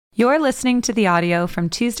You're listening to the audio from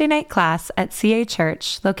Tuesday night class at CA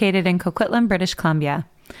Church, located in Coquitlam, British Columbia.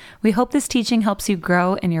 We hope this teaching helps you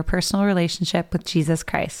grow in your personal relationship with Jesus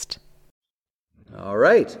Christ. All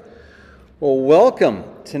right. Well, welcome.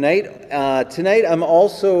 Tonight I'm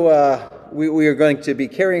also, we are going to be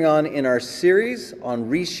carrying on in our series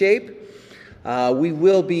on ReShape. We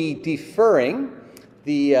will be deferring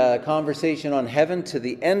the conversation on heaven to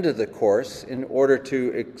the end of the course in order to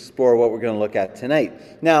explore what we're going to look at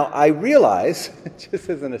tonight. Now, I realize, just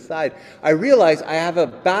as an aside, I have a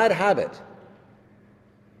bad habit.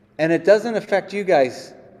 And it doesn't affect you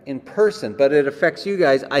guys in person, but it affects you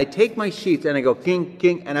guys. I take my sheets and I go king,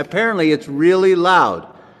 king, and apparently it's really loud,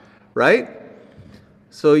 right?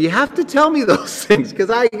 So you have to tell me those things, because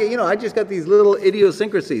I just got these little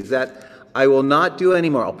idiosyncrasies that I will not do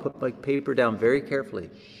anymore. I'll put my paper down very carefully.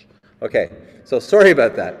 Okay, so sorry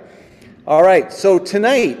about that. All right, so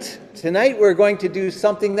tonight we're going to do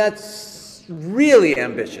something that's really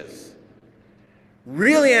ambitious, but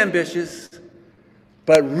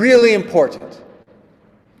really important.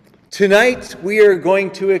 Tonight we are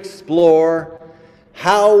going to explore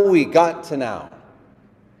how we got to now.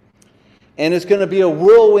 And it's going to be a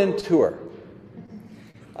whirlwind tour.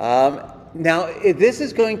 Now, this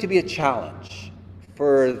is going to be a challenge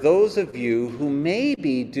for those of you who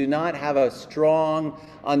maybe do not have a strong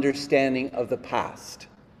understanding of the past.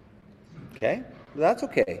 Okay? That's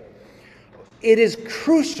okay. It is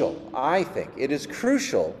crucial, I think,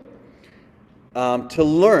 to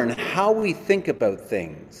learn how we think about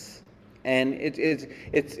things. And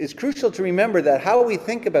it's crucial to remember that how we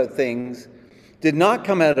think about things did not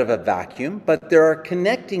come out of a vacuum, but there are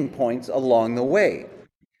connecting points along the way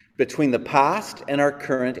between the past and our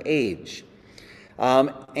current age.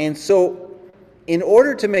 And so in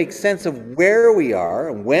order to make sense of where we are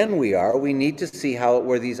and when we are, we need to see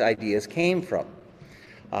where these ideas came from.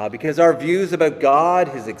 Because our views about God,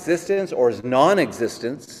 his existence or his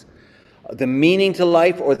non-existence, the meaning to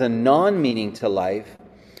life or the non-meaning to life,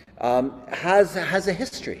 has a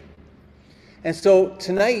history. And so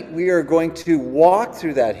tonight we are going to walk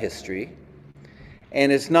through that history,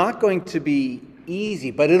 and it's not going to be easy,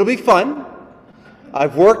 but it'll be fun.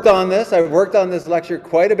 I've worked on this lecture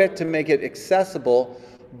quite a bit to make it accessible,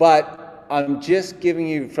 but I'm just giving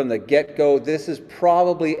you from the get-go, this is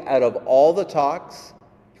probably out of all the talks,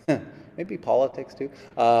 maybe politics too,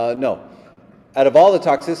 no. Out of all the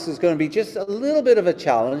talks, this is going to be just a little bit of a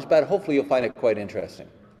challenge, but hopefully you'll find it quite interesting.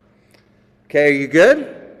 Okay, are you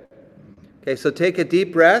good? Okay, so take a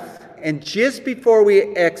deep breath, and just before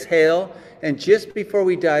we exhale, and just before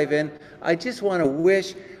we dive in, I just want to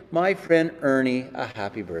wish my friend Ernie a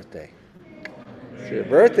happy birthday. It's your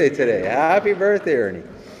birthday today. Happy birthday, Ernie.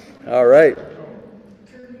 All right.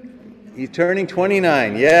 He's turning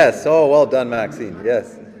 29. Yes. Oh, well done, Maxine.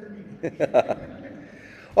 Yes.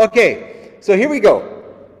 Okay, so here we go.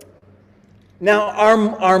 Now,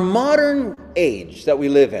 our modern age that we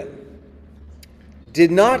live in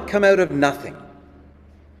did not come out of nothing,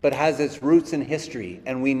 but has its roots in history,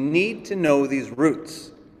 and we need to know these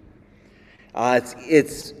roots.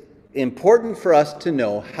 It's important for us to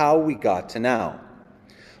know how we got to now.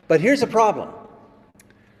 But here's a problem.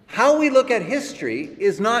 How we look at history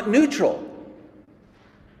is not neutral.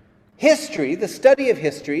 History, the study of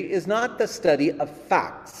history, is not the study of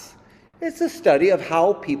facts. It's the study of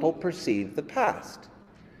how people perceive the past.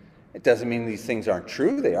 It doesn't mean these things aren't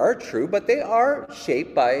true. They are true, but they are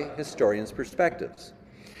shaped by historians' perspectives.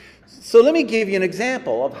 So let me give you an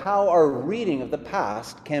example of how our reading of the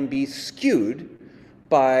past can be skewed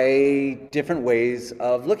by different ways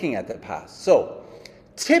of looking at the past. So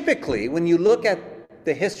typically, when you look at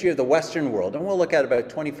the history of the Western world, and we'll look at about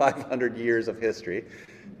 2,500 years of history,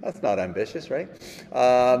 that's not ambitious, right?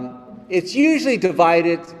 It's usually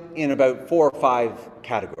divided in about 4 or 5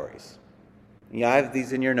 categories. You have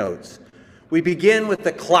these in your notes. We begin with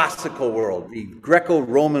the classical world, the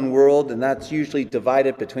Greco-Roman world, and that's usually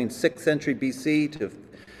divided between 6th century BC to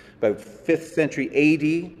about 5th century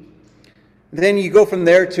AD. Then you go from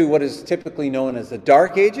there to what is typically known as the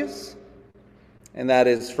Dark Ages, and that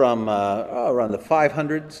is from around the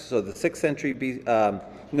 500s, so the 6th century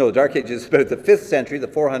the Dark Ages is about the 5th century, the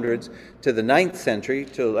 400s, to the 9th century,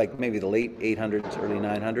 to like maybe the late 800s, early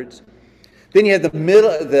 900s. Then you have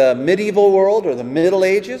the medieval world, or the Middle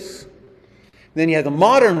Ages. Then you have the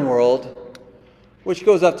modern world, which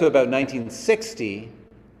goes up to about 1960.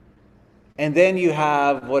 And then you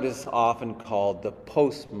have what is often called the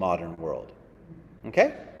postmodern world.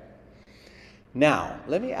 Okay? Now,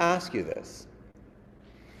 let me ask you this.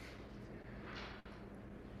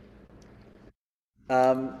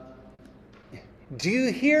 Do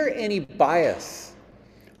you hear any bias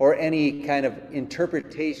or any kind of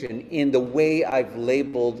interpretation in the way I've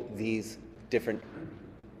labeled these different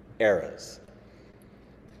eras.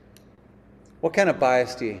 What kind of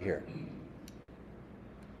bias do you hear?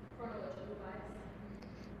 Chronological bias.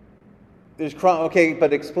 There's okay,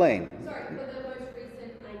 but explain. Sorry, but the most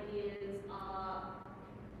recent ideas are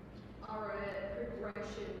a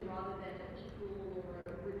progression rather than an equal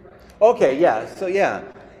or a regression. Okay, yeah. So yeah,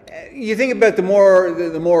 you think about the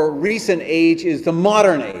more recent age is the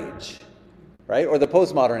modern age, right, or the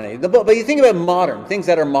postmodern age. But you think about modern things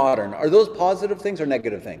that are modern. Are those positive things or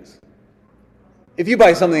negative things? If you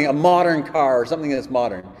buy something, a modern car or something that's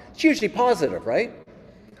modern, it's usually positive, right?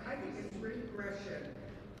 I think it's regression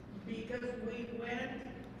because we went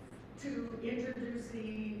to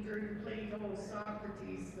introducing during Plato,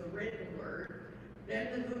 Socrates, the written word,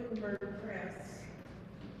 then the Gutenberg press.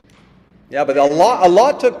 Yeah, but a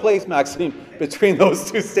lot took place, Maxine, between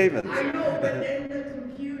those two statements. I know, but then the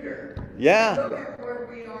computer. Yeah. Look at where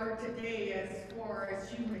we are today as far as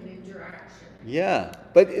human interaction. Yeah,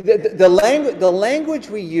 but the language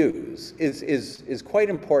we use is quite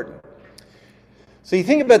important. So you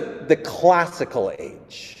think about the classical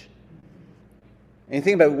age, and you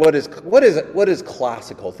think about what is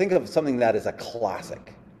classical. Think of something that is a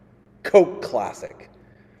classic. Coke classic.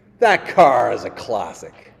 That car is a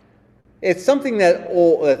classic. It's something that's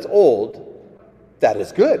old that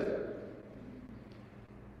is good.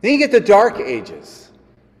 Then you get the Dark Ages.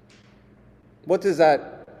 What does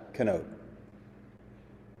that connote?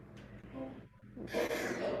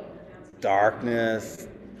 Darkness,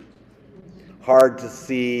 hard to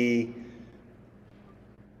see,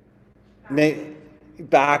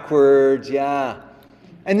 backwards, yeah.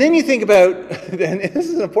 And then you think about, and this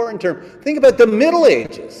is an important term, think about the Middle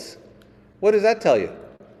Ages. What does that tell you?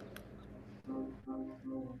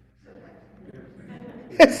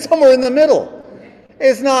 It's somewhere in the middle.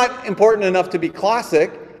 It's not important enough to be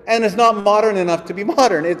classic, and it's not modern enough to be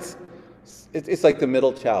modern. It's like the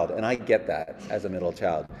middle child, and I get that as a middle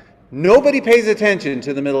child. Nobody pays attention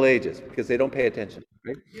to the Middle Ages because they don't pay attention.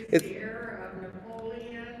 Right? It's the era of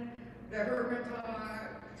Napoleon, the Hermitage.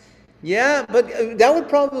 Yeah, but that would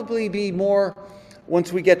probably be more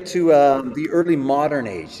once we get to the early modern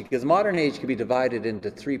age, because modern age can be divided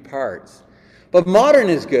into three parts. But modern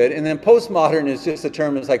is good, and then postmodern is just a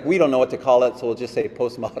term that's like, we don't know what to call it, so we'll just say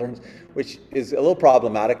postmodern, which is a little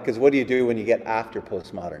problematic, because what do you do when you get after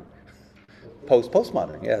postmodern?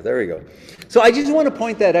 Postmodern, yeah, there we go. So I just want to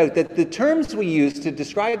point that out, that the terms we use to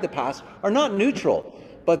describe the past are not neutral,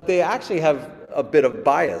 but they actually have a bit of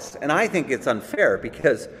bias. And I think it's unfair,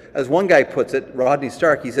 because as one guy puts it, Rodney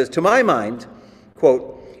Stark, he says, to my mind,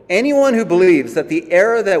 quote, anyone who believes that the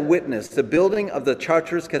era that witnessed the building of the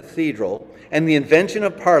Chartres Cathedral and the invention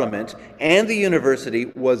of Parliament and the university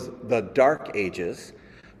was the Dark Ages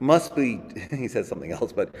must be, he says something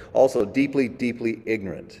else, but also deeply, deeply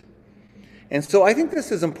ignorant. And so I think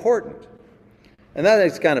this is important. And that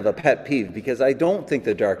is kind of a pet peeve, because I don't think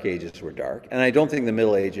the Dark Ages were dark, and I don't think the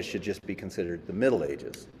Middle Ages should just be considered the Middle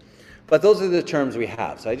Ages. But those are the terms we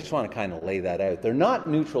have, so I just want to kind of lay that out. They're not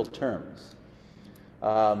neutral terms.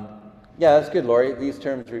 Yeah, that's good, Laurie. These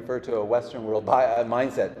terms refer to a Western world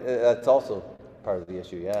mindset. That's also part of the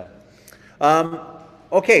issue, yeah.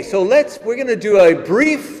 Okay, so we're going to do a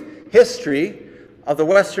brief history of the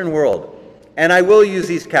Western world. And I will use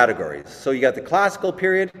these categories. So you got the classical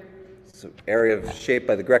period, it's an area shaped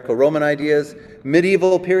by the Greco-Roman ideas.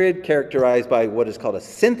 Medieval period, characterized by what is called a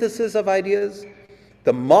synthesis of ideas.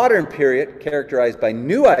 The modern period, characterized by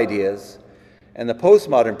new ideas. And the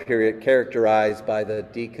postmodern period, characterized by the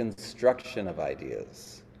deconstruction of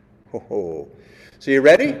ideas. So you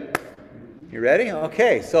ready? You ready?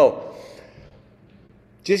 Okay, so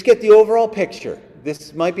just get the overall picture.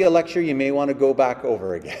 This might be a lecture you may want to go back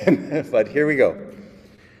over again, but here we go.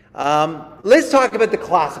 Let's talk about the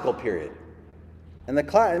classical period. And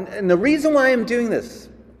the reason why I'm doing this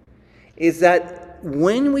is that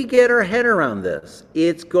when we get our head around this,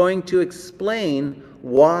 it's going to explain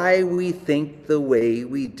why we think the way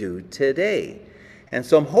we do today. And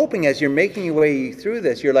so I'm hoping as you're making your way through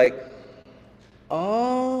this, you're like,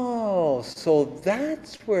 oh, so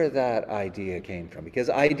that's where that idea came from. Because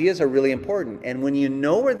ideas are really important. And when you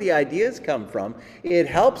know where the ideas come from, it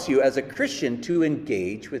helps you as a Christian to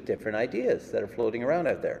engage with different ideas that are floating around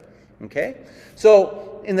out there. Okay?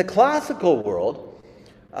 So in the classical world,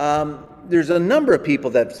 there's a number of people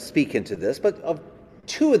that speak into this, but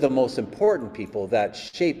two of the most important people that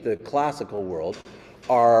shape the classical world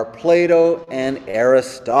are Plato and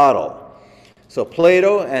Aristotle. So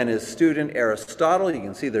Plato and his student Aristotle, you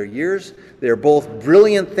can see their years. They're both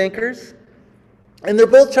brilliant thinkers, and they're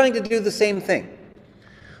both trying to do the same thing.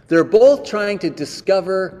 They're both trying to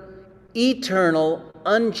discover eternal,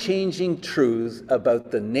 unchanging truths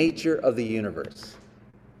about the nature of the universe.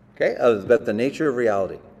 Okay? About the nature of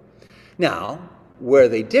reality. Now, where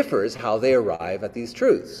they differ is how they arrive at these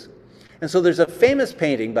truths. And so there's a famous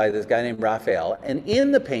painting by this guy named Raphael, and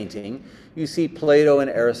in the painting, you see Plato and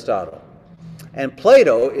Aristotle. And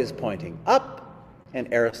Plato is pointing up, and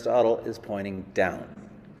Aristotle is pointing down.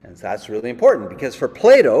 And that's really important, because for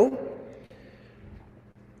Plato,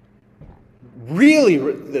 really,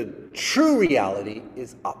 the true reality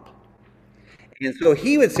is up. And so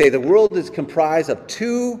he would say the world is comprised of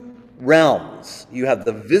two realms. You have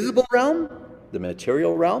the visible realm, the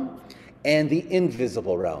material realm, and the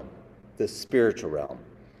invisible realm, the spiritual realm.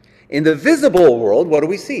 In the visible world, what do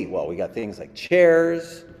we see? Well, we got things like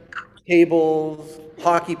chairs, tables,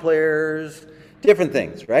 hockey players, different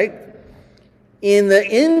things, right? In the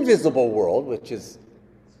invisible world, which is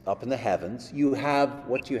up in the heavens,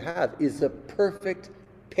 what you have is a perfect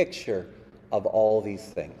picture of all these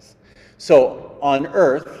things. So on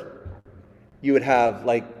earth, you would have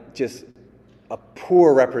like just a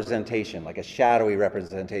poor representation, like a shadowy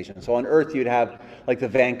representation. So on earth, you'd have like the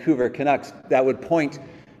Vancouver Canucks that would point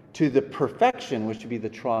to the perfection, which would be the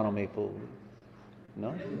Toronto Maple.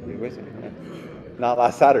 No? Not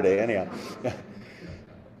last Saturday, anyhow.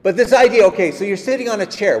 But this idea, okay, so you're sitting on a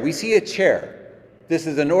chair. We see a chair. This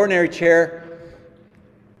is an ordinary chair.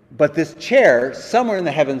 But this chair, somewhere in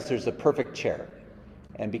the heavens, there's a perfect chair.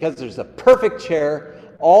 And because there's a perfect chair,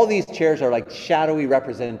 all these chairs are like shadowy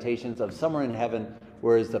representations of somewhere in heaven,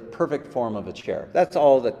 where is the perfect form of a chair. That's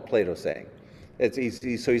all that Plato's saying.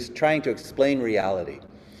 So he's trying to explain reality.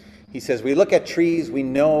 He says, we look at trees, we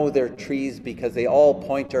know they're trees because they all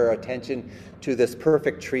point our attention to this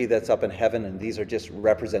perfect tree that's up in heaven, and these are just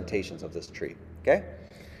representations of this tree. Okay?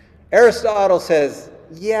 Aristotle says,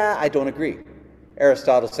 yeah, I don't agree.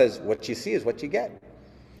 Aristotle says, what you see is what you get.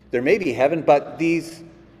 There may be heaven, but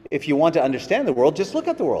if you want to understand the world, just look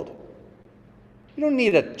at the world. You don't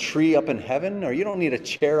need a tree up in heaven, or you don't need a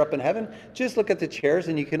chair up in heaven. Just look at the chairs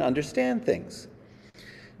and you can understand things.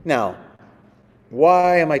 Now,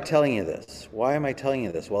 why am I telling you this? Why am I telling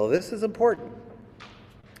you this? Well, this is important.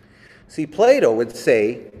 See, Plato would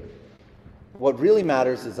say, what really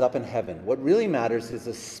matters is up in heaven. What really matters is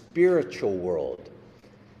a spiritual world.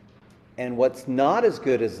 And what's not as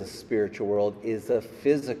good as the spiritual world is a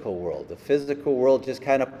physical world. The physical world just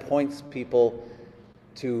kind of points people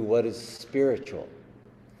to what is spiritual.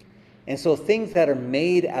 And so things that are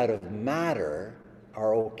made out of matter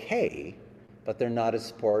are okay, but they're not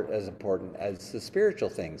as important as the spiritual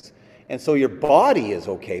things. And so your body is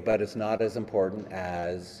okay, but it's not as important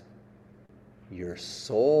as your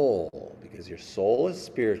soul, because your soul is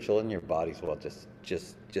spiritual and your body's, well,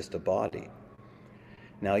 just a body.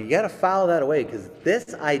 Now, you got to file that away, because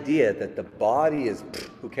this idea that the body is,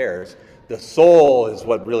 who cares, the soul is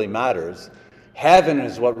what really matters, heaven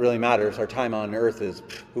is what really matters, our time on earth is,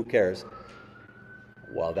 who cares,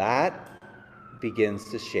 well, that begins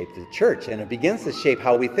to shape the church, and it begins to shape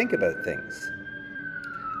how we think about things.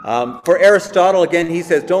 For Aristotle, again, he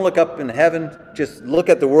says, don't look up in heaven, just look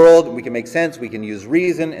at the world, and we can make sense, we can use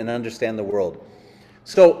reason and understand the world.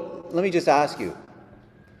 So, let me just ask you,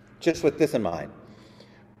 just with this in mind,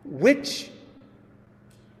 which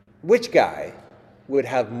guy would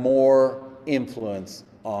have more influence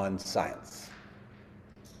on science?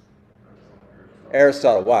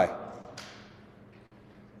 Aristotle. Why?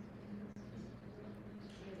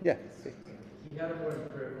 Yeah. He had a more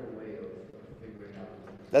empirical way of figuring out.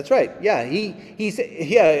 That's right. Yeah.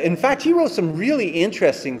 In fact, he wrote some really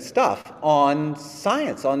interesting stuff on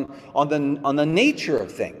science, on the nature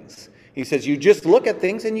of things. He says, you just look at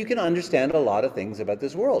things and you can understand a lot of things about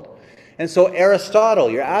this world. And so Aristotle,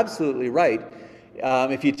 you're absolutely right.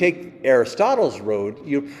 If you take Aristotle's road,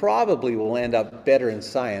 you probably will end up better in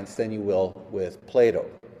science than you will with Plato.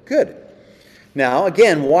 Good. Now,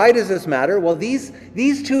 again, why does this matter? Well, these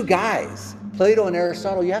two guys, Plato and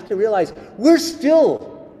Aristotle, you have to realize we're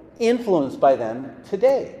still influenced by them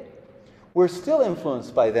today. We're still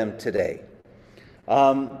influenced by them today.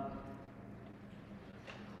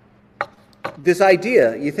 This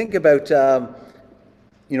idea, you think about,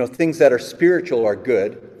 things that are spiritual are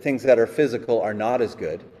good, things that are physical are not as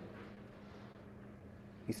good.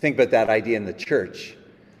 You think about that idea in the church.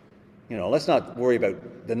 Let's not worry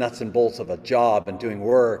about the nuts and bolts of a job and doing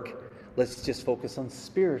work. Let's just focus on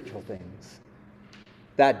spiritual things.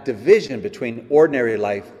 That division between ordinary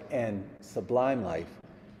life and sublime life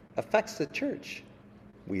affects the church.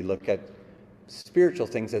 We look at spiritual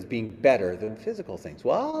things as being better than physical things.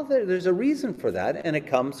 Well, there's a reason for that, and it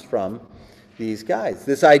comes from these guys.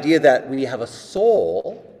 This idea that we have a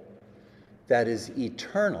soul that is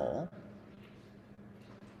eternal,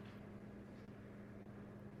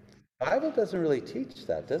 the Bible doesn't really teach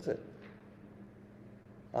that, does it?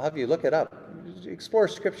 I'll have you look it up. Explore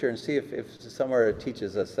Scripture and see if somewhere it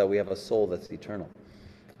teaches us that we have a soul that's eternal.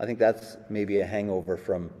 I think that's maybe a hangover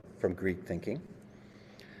from Greek thinking.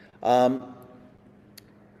 And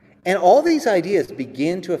all these ideas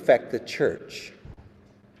begin to affect the church.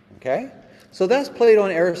 Okay? So that's Plato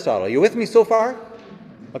and Aristotle. You with me so far?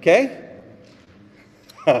 Okay?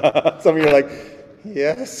 Some of you are like,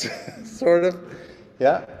 yes, sort of.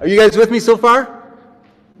 Yeah? Are you guys with me so far?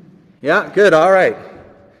 Yeah? Good. All right.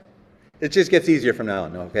 It just gets easier from now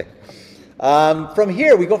on. Okay. From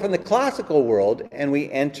here, we go from the classical world and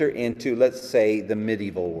we enter into, let's say, the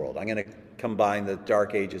medieval world. I'm going to combine the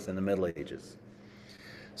Dark Ages and the Middle Ages.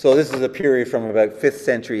 So this is a period from about 5th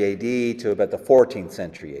century AD to about the 14th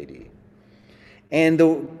century AD. And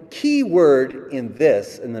the key word in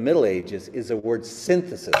the Middle Ages, is the word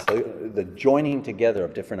synthesis, the joining together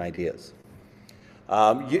of different ideas.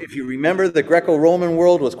 If you remember, the Greco-Roman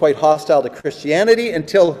world was quite hostile to Christianity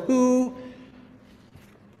until who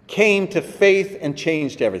came to faith and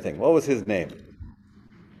changed everything? What was his name?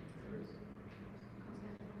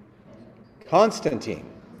 Constantine.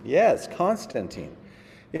 Yes, Constantine.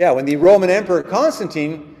 Yeah, when the Roman Emperor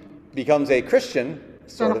Constantine becomes a Christian,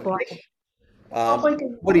 sort of,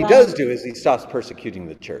 what he does do is he stops persecuting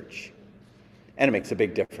the church. And it makes a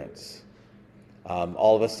big difference.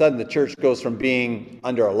 All of a sudden, the church goes from being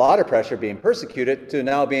under a lot of pressure, being persecuted, to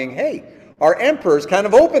now being, hey, our emperor's kind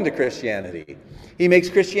of open to Christianity. He makes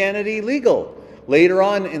Christianity legal. Later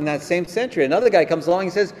on in that same century, another guy comes along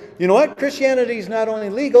and says, you know what? Christianity is not only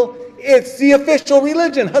legal, it's the official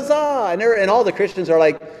religion. Huzzah! And all the Christians are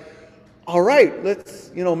like, all right,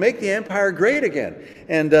 let's, make the empire great again.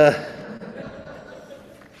 And,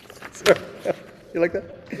 sorry. You like that?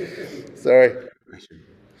 Sorry.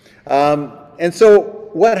 And so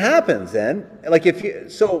what happens then?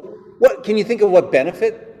 What can you think of what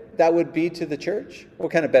benefit that would be to the church?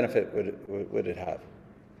 What kind of benefit would it have?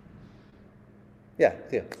 Yeah,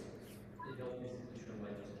 yeah.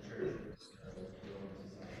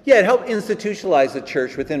 Yeah, it helped institutionalize the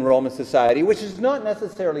church within Roman society, which is not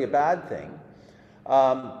necessarily a bad thing.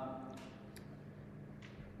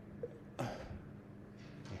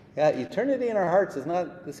 Yeah, eternity in our hearts is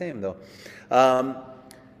not the same, though.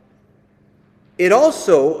 It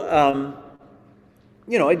also,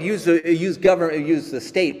 it used the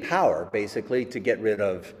state power, basically, to get rid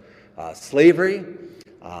of slavery.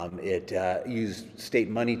 It used state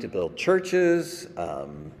money to build churches,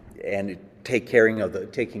 and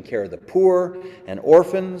taking care of the poor and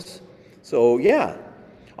orphans. So, yeah.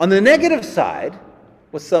 On the negative side,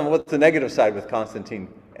 what's the negative side with Constantine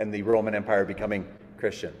and the Roman Empire becoming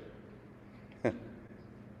Christian?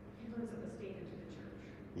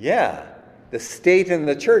 Yeah, the state and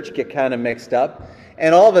the church get kind of mixed up,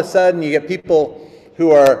 and all of a sudden you get people who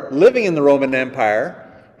are living in the Roman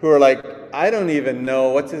Empire who are like, I don't even know,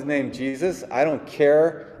 what's his name, Jesus? I don't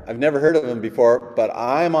care. I've never heard of him before, but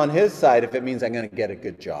I'm on his side if it means I'm going to get a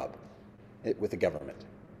good job with the government.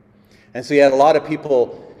 And so you had a lot of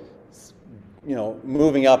people,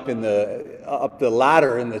 moving up the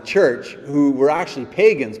ladder in the church who were actually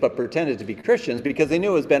pagans but pretended to be Christians because they knew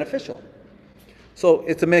it was beneficial. So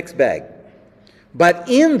it's a mixed bag. But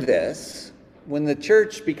in this, when the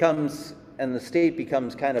church becomes and the state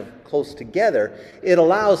becomes kind of close together, it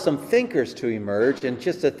allows some thinkers to emerge and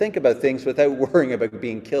just to think about things without worrying about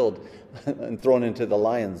being killed and thrown into the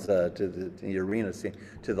lions, to the arena,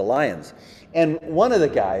 to the lions. And one of the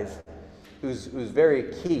guys who's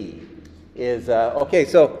very key is,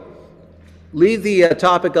 so leave the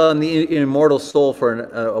topic on the immortal soul for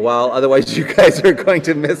a while, otherwise you guys are going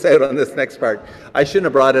to miss out on this next part. I shouldn't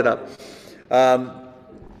have brought it up.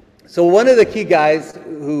 So one of the key guys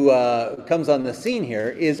who comes on the scene here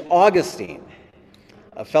is Augustine,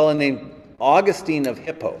 a fellow named Augustine of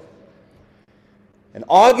Hippo. And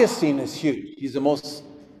Augustine is huge. He's the most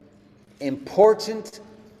important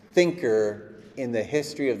thinker in the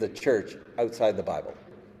history of the church outside the Bible.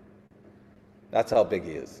 That's how big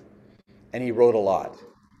he is. And he wrote a lot.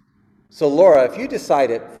 So Laura, if you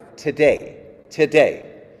decided today,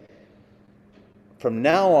 from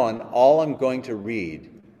now on, all I'm going to read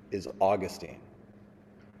is Augustine,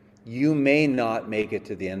 you may not make it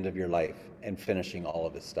to the end of your life and finishing all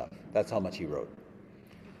of his stuff. That's how much he wrote.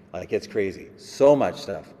 Like, it's crazy. So much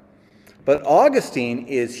stuff. But Augustine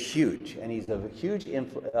is huge, and he's a huge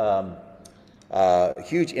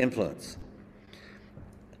influence.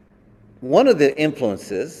 One of the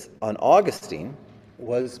influences on Augustine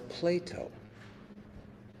was Plato.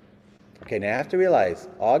 Okay, now you have to realize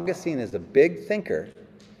Augustine is a big thinker,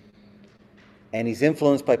 and he's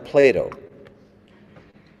influenced by Plato.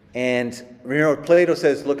 And remember, Plato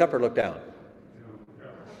says, look up or look down?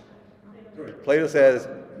 Plato says,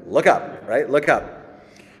 look up, right? Look up.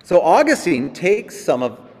 So Augustine takes some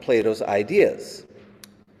of Plato's ideas.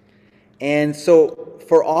 And so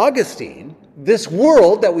for Augustine, this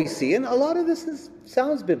world that we see, and a lot of this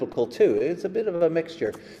sounds biblical too. It's a bit of a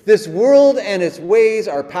mixture. This world and its ways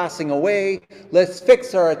are passing away. Let's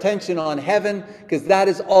fix our attention on heaven, because that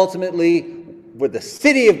is ultimately where the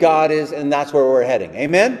city of God is, and that's where we're heading.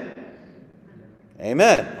 Amen?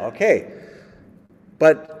 Amen. Okay.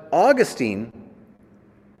 But Augustine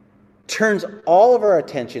turns all of our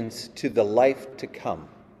attentions to the life to come,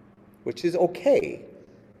 which is okay.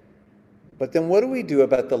 But then what do we do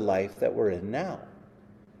about the life that we're in now?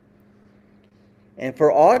 And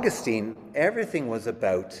for Augustine, everything was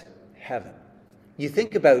about heaven. You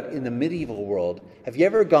think about in the medieval world, have you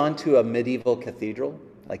ever gone to a medieval cathedral,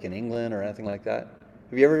 like in England or anything like that?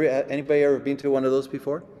 Anybody ever been to one of those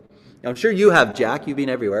before? I'm sure you have, Jack. You've been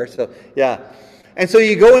everywhere. So, yeah. And so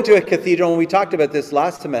you go into a cathedral, and we talked about this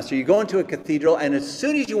last semester. You go into a cathedral, and as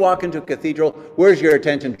soon as you walk into a cathedral, where's your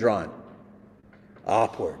attention drawn?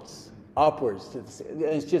 Upwards. Upwards.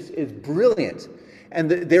 It's brilliant. And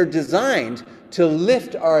they're designed to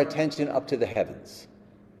lift our attention up to the heavens.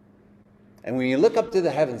 And when you look up to the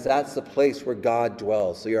heavens, that's the place where God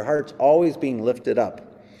dwells. So your heart's always being lifted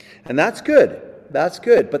up. And that's good. That's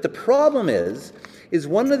good. But the problem is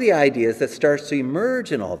one of the ideas that starts to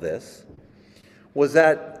emerge in all this was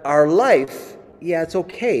that our life, yeah, it's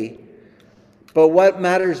okay, but what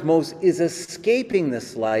matters most is escaping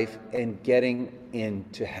this life and getting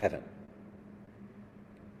into heaven.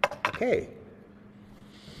 Okay.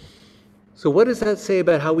 So what does that say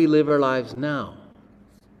about how we live our lives now?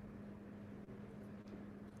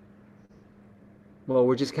 Well,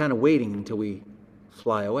 we're just kind of waiting until we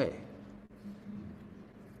fly away.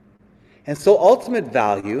 And so ultimate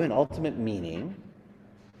value and ultimate meaning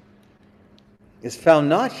is found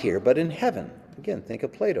not here, but in heaven. Again, think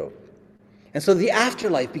of Plato. And so the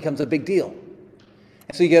afterlife becomes a big deal.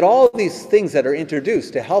 And so you get all these things that are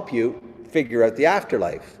introduced to help you figure out the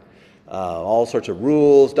afterlife. All sorts of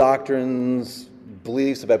rules, doctrines,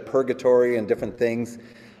 beliefs about purgatory and different things,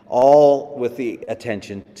 all with the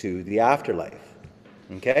attention to the afterlife.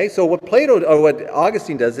 Okay, so what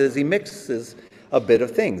Augustine does is he mixes a bit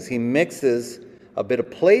of things. He mixes a bit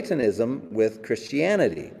of Platonism with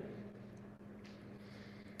Christianity.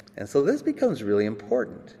 And so this becomes really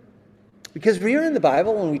important. Because remember in the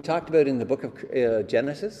Bible, when we talked about in the book of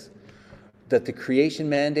Genesis, that the creation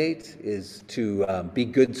mandate is to be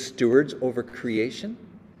good stewards over creation,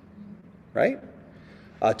 right?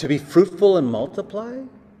 To be fruitful and multiply,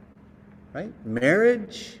 right?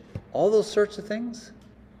 Marriage, all those sorts of things.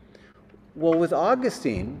 Well, with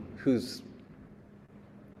Augustine, who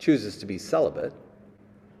chooses to be celibate,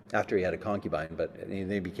 after he had a concubine, but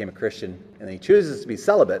he became a Christian, and he chooses to be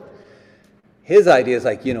celibate, his idea is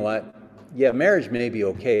like, you know what? Yeah, marriage may be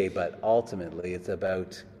okay, but ultimately it's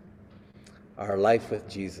about our life with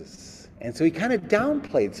Jesus. And so he kind of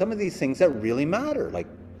downplayed some of these things that really matter, like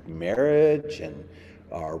marriage and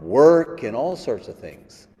our work and all sorts of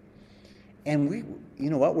things. And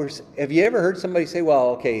you know what? Have you ever heard somebody say, well,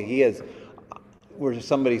 okay, where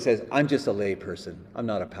somebody says, I'm just a lay person. I'm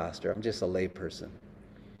not a pastor. I'm just a lay person.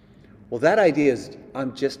 Well, that idea is,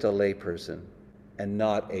 I'm just a lay person and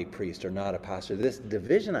not a priest or not a pastor. This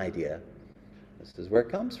division idea, this is where it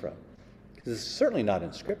comes from. Because it's certainly not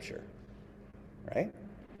in Scripture. Right?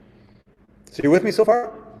 So you're with me so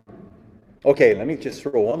far? Okay, let me just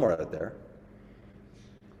throw one more out there.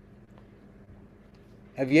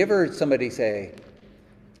 Have you ever heard somebody say,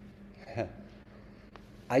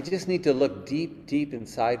 I just need to look deep, deep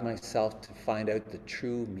inside myself to find out the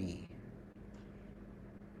true me?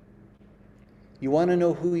 You want to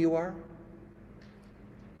know who you are?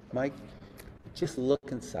 Mike, just look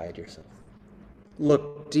inside yourself.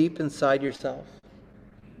 Look deep inside yourself.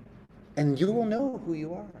 And you will know who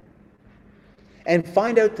you are. And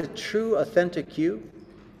find out the true, authentic you,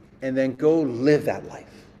 and then go live that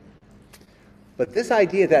life. But this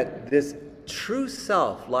idea that this true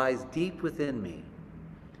self lies deep within me,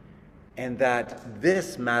 and that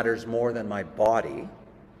this matters more than my body.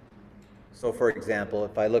 So, for example,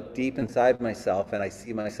 if I look deep inside myself and I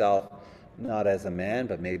see myself not as a man,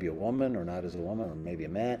 but maybe a woman, or not as a woman, or maybe a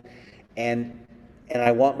man, and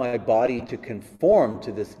I want my body to conform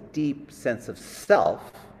to this deep sense of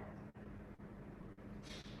self,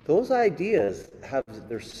 those ideas have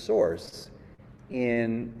their source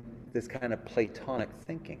in this kind of Platonic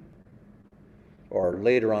thinking. or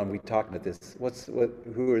later on we talked about this.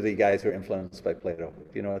 Who are the guys who are influenced by Plato?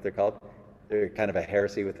 Do you know what they're called? They're kind of a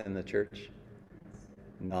heresy within the church.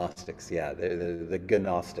 Gnostics, yeah, they're the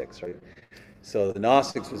Gnostics, right? So the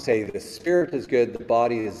Gnostics would say the spirit is good, the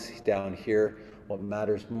body is down here. What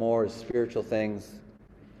matters more is spiritual things.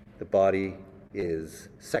 The body is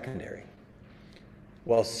secondary.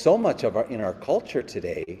 Well, so much of in our culture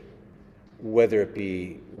today, whether it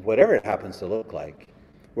be whatever it happens to look like,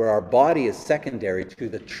 where our body is secondary to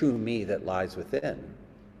the true me that lies within,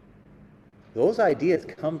 those ideas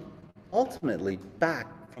come ultimately back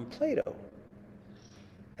from Plato.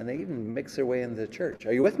 And they even mix their way into the church.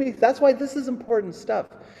 Are you with me? That's why this is important stuff.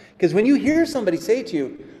 Because when you hear somebody say to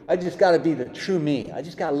you, I just got to be the true me. I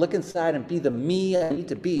just got to look inside and be the me I need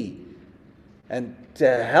to be. And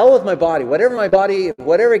to hell with my body.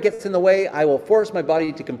 Whatever gets in the way, I will force my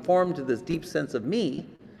body to conform to this deep sense of me.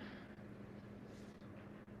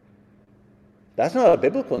 That's not a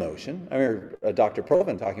biblical notion. I remember Dr.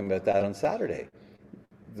 Proven talking about that on Saturday.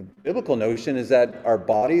 The biblical notion is that our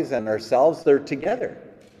bodies and ourselves, they're together.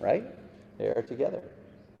 Right? They are together.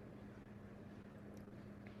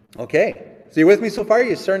 Okay. So you're with me so far?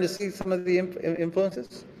 You're starting to see some of the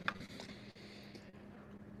influences?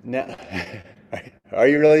 Now, are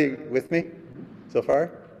you really with me so far?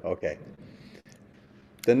 Okay.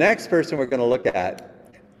 The next person we're going to look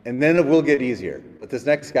at, and then it will get easier. But this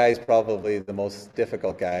next guy is probably the most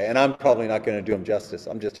difficult guy, and I'm probably not going to do him justice.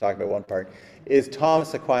 I'm just talking about one part, is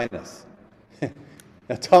Thomas Aquinas.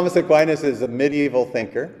 Now, Thomas Aquinas is a medieval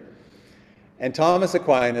thinker. And Thomas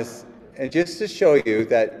Aquinas, and just to show you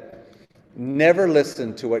that never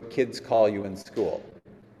listen to what kids call you in school.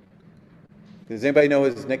 Does anybody know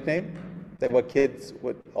his nickname?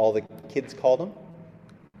 What all the kids called him?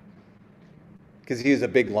 Because he was a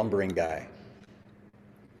big lumbering guy.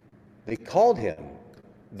 They called him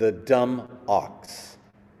the dumb ox.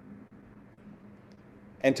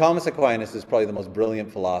 And Thomas Aquinas is probably the most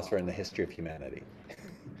brilliant philosopher in the history of humanity.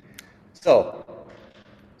 So,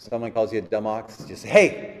 someone calls you a dumb ox, just say,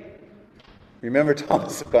 hey, remember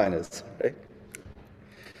Thomas Aquinas, right?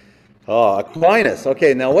 Oh, Aquinas.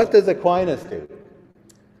 Okay, now what does Aquinas do?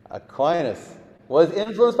 Aquinas was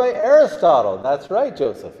influenced by Aristotle. That's right,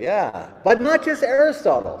 Joseph. Yeah. But not just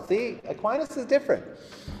Aristotle. See, Aquinas is different.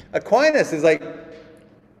 Aquinas is like,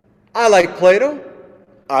 I like Plato.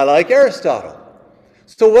 I like Aristotle.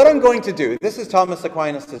 So what I'm going to do, this is Thomas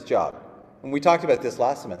Aquinas' job. And we talked about this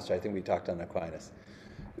last semester. I think we talked on Aquinas.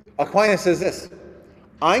 Aquinas says this,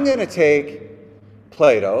 I'm going to take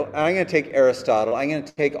Plato, and I'm going to take Aristotle, I'm going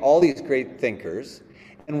to take all these great thinkers,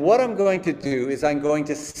 and what I'm going to do is I'm going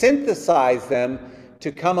to synthesize them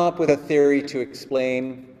to come up with a theory to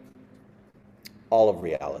explain all of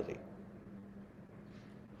reality.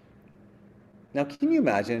 Now, can you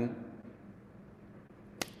imagine?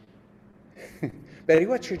 Betty,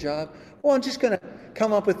 what's your job? Oh, I'm just going to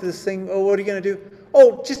come up with this thing. Oh, what are you going to do?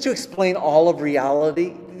 Oh, just to explain all of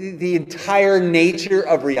reality, the entire nature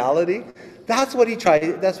of reality. That's what he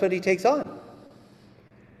takes on.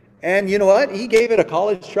 And you know what? He gave it a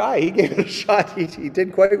college try. He gave it a shot. He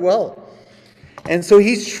did quite well. And so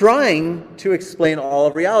he's trying to explain all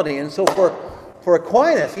of reality. And so for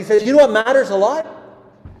Aquinas, he says, you know what matters a lot?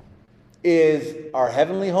 Is our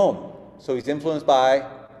heavenly home. So he's influenced by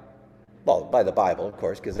the Bible, of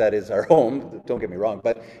course, because that is our home. Don't get me wrong.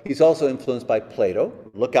 But he's also influenced by Plato.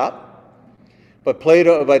 Look up. But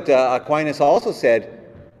Aquinas also said,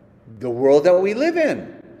 the world that we live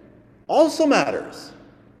in also matters.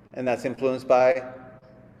 And that's influenced by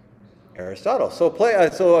Aristotle. So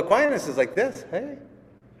Aquinas is like this. Hey,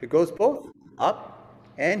 it goes both up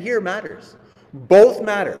and here matters. Both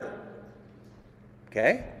matter.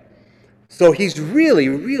 Okay? So he's really,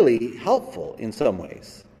 really helpful in some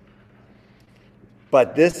ways.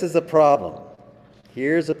 But this is a problem.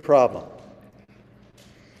 Here's a problem.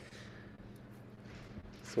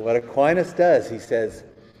 So what Aquinas does, he says,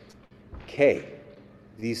 okay,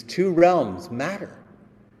 these two realms matter.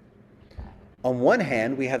 On one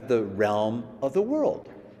hand, we have the realm of the world.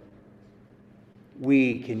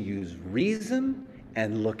 We can use reason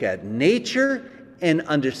and look at nature and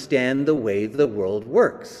understand the way the world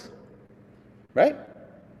works. Right?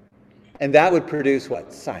 And that would produce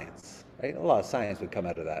what? Science. Right? A lot of science would come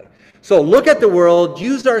out of that. So look at the world,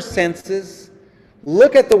 use our senses,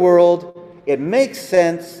 look at the world, it makes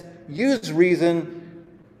sense, use reason,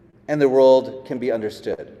 and the world can be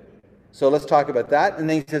understood. So let's talk about that. And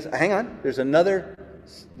then he says, hang on, there's another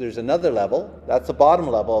level. That's the bottom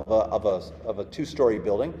level of a two-story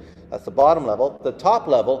building. That's the bottom level. The top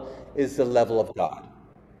level is the level of God.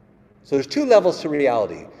 So there's two levels to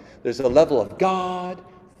reality. There's a level of God,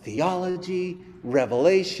 theology,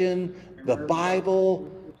 revelation, the Bible.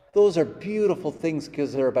 Those are beautiful things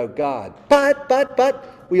because they're about God.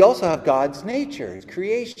 But, we also have God's nature, His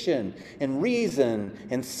creation, and reason,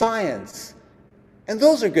 and science. And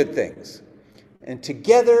those are good things. And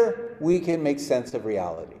together, we can make sense of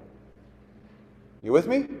reality. You with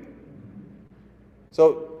me?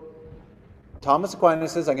 So, Thomas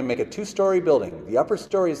Aquinas says, I'm going to make a two-story building. The upper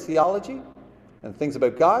story is theology and things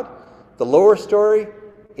about God. The lower story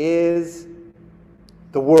is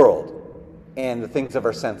the world and the things of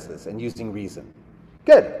our senses and using reason.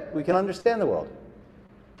 Good. We can understand the world.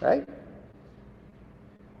 Right?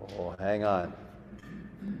 Oh, hang on.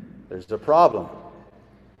 There's a problem.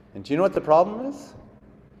 And do you know what the problem is?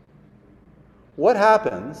 What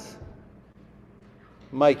happens,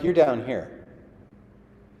 Mike, you're down here.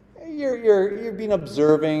 You've been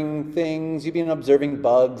observing things, you've been observing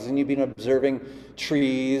bugs, and you've been observing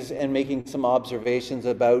trees and making some observations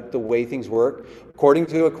about the way things work. According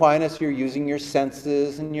to Aquinas, you're using your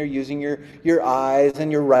senses and you're using your eyes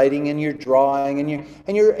and you're writing and you're drawing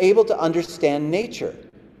and you're able to understand nature,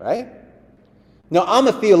 right? Now, I'm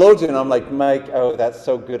a theologian. I'm like, Mike, oh, that's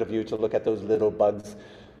so good of you to look at those little bugs.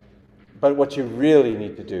 But what you really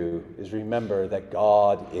need to do is remember that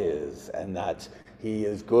God is, and that He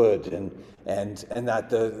is good, and that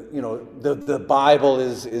the Bible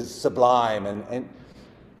is sublime,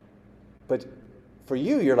 but for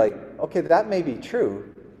you, you're like, okay, that may be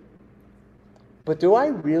true, but do I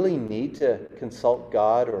really need to consult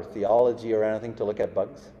God or theology or anything to look at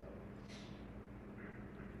bugs?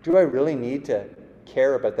 Do I really need to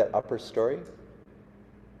care about that upper story?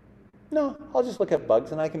 No, I'll just look at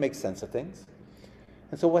bugs and I can make sense of things.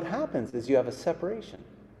 And so what happens is you have a separation.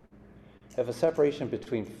 You have a separation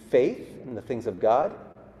between faith and the things of God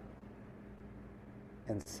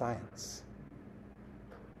and science.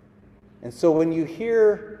 And so when you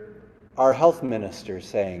hear our health minister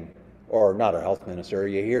saying, or not our health minister,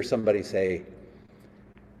 you hear somebody say,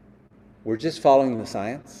 we're just following the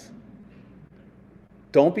science.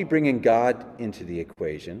 Don't be bringing God into the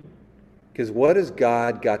equation. Because what has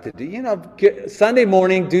God got to do? You know, Sunday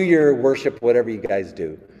morning, do your worship, whatever you guys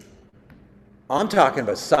do. I'm talking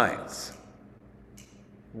about science.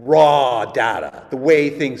 Raw data, the way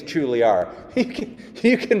things truly are.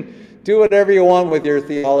 You can do whatever you want with your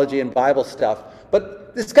theology and Bible stuff,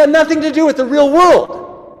 but it's got nothing to do with the real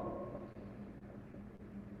world.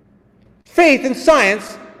 Faith and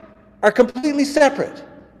science are completely separate.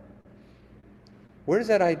 Where does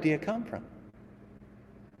that idea come from?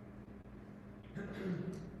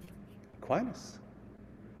 Aquinas.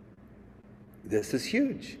 This is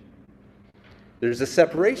huge. There's a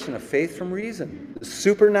separation of faith from reason, the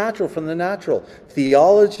supernatural from the natural,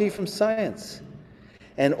 theology from science.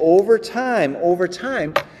 And over time,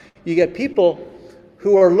 you get people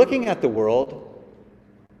who are looking at the world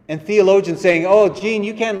and theologians saying, oh, Gene,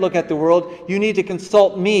 you can't look at the world. You need to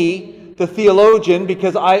consult me, the theologian,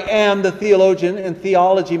 because I am the theologian and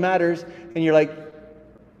theology matters. And you're like,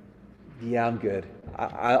 yeah, I'm good.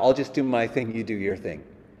 I'll just do my thing, you do your thing.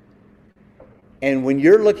 And when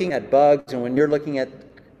you're looking at bugs and when you're looking at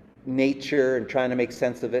nature and trying to make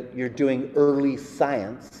sense of it, you're doing early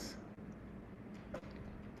science.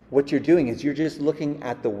 What you're doing is you're just looking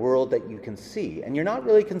at the world that you can see. And you're not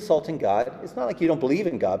really consulting God. It's not like you don't believe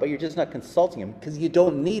in God, but you're just not consulting Him because you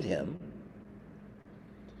don't need Him.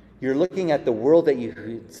 You're looking at the world that you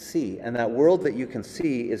can see. And that world that you can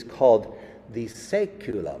see is called the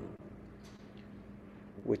saeculum,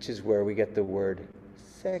 which is where we get the word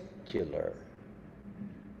secular.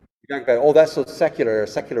 You talk about, oh, that's so secular, a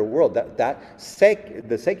secular world. The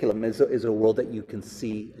saeculum is a world that you can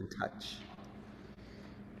see and touch.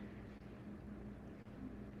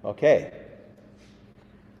 Okay.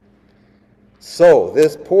 So,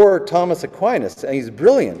 this poor Thomas Aquinas, and he's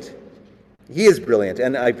brilliant. He is brilliant,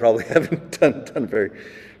 and I probably haven't done very,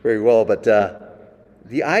 very well, but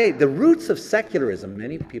the roots of secularism,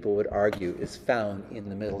 many people would argue, is found in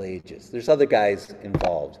the Middle Ages. There's other guys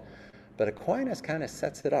involved, but Aquinas kind of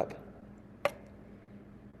sets it up.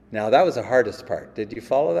 Now, that was the hardest part. Did you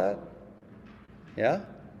follow that? Yeah?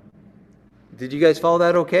 Did you guys follow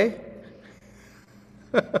that okay?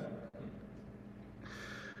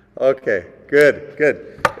 Okay,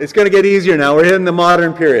 good. It's going to get easier now. We're hitting the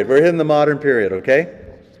modern period, okay?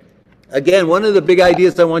 Again, one of the big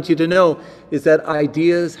ideas I want you to know is that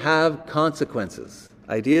ideas have consequences.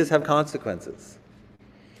 Ideas have consequences.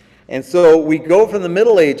 And so we go from the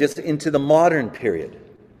Middle Ages into the modern period.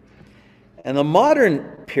 And the modern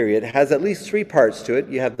period has at least three parts to it.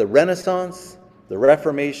 You have the Renaissance, the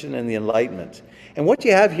Reformation, and the Enlightenment. And what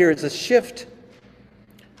you have here is a shift,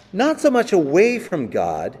 not so much away from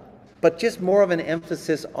God, but just more of an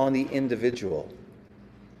emphasis on the individual.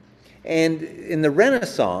 And in the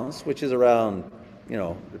Renaissance, which is around,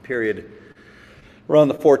 the period around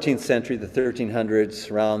the 14th century, the 1300s,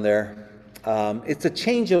 around there, it's a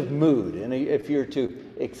change of mood. And if you're to,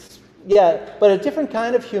 but a different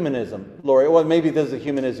kind of humanism, Lori. Well, maybe this is a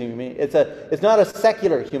humanism you mean. It's not a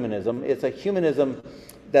secular humanism. It's a humanism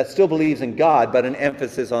that still believes in God, but an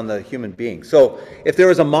emphasis on the human being. So if there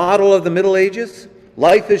was a model of the Middle Ages,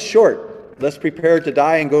 life is short. Let's prepare to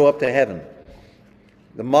die and go up to heaven.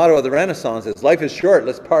 The motto of the Renaissance is, life is short,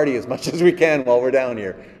 let's party as much as we can while we're down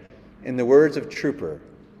here. In the words of Trooper,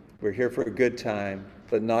 we're here for a good time,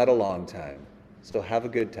 but not a long time. So have a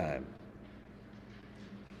good time.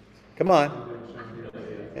 Come on.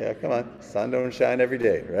 Yeah, come on. Sun don't shine every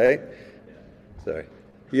day, right? Sorry.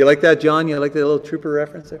 You like that, John? You like that little Trooper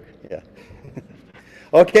reference there? Yeah.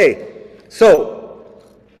 Okay, so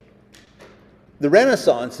the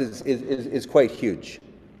Renaissance is quite huge.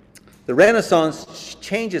 The Renaissance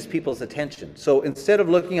changes people's attention. So instead of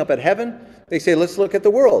looking up at heaven, they say, let's look at the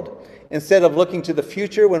world. Instead of looking to the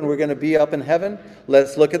future when we're going to be up in heaven,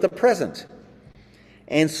 let's look at the present.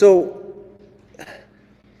 And so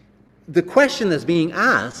the question that's being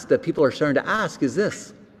asked, that people are starting to ask, is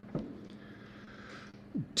this: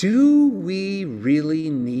 do we really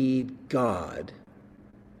need God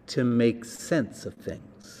to make sense of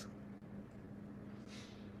things?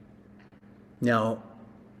 Now,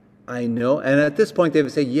 I know, and at this point they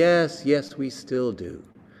would say, yes, we still do.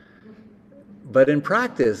 But in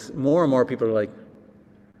practice, more and more people are like,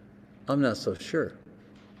 I'm not so sure.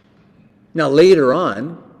 Now later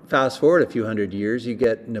on, fast forward a few hundred years, you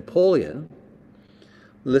get Napoleon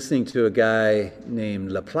listening to a guy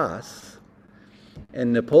named Laplace.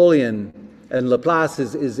 And Laplace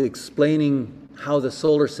is explaining how the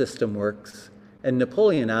solar system works. And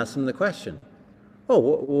Napoleon asks him the question, well,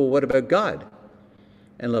 what about God?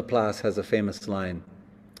 And Laplace has a famous line,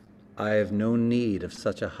 I have no need of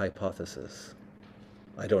such a hypothesis.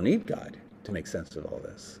 I don't need God to make sense of all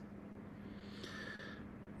this.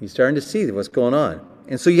 You're starting to see what's going on.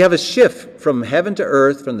 And so you have a shift from heaven to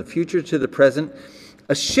earth, from the future to the present,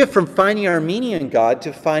 a shift from finding our meaning in God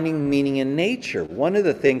to finding meaning in nature. One of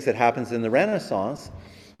the things that happens in the Renaissance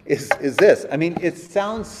is this. I mean, it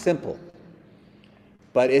sounds simple,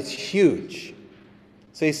 but it's huge.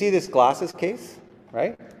 So you see this glasses case?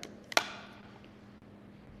 Right?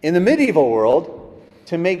 In the medieval world,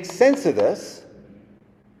 to make sense of this,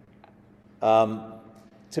 I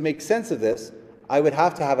would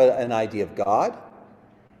have to have an idea of God,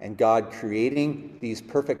 and God creating these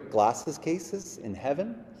perfect glasses cases in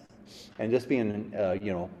heaven, and just being,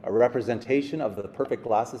 a representation of the perfect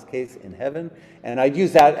glasses case in heaven. And I'd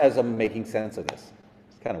use that as I'm making sense of this.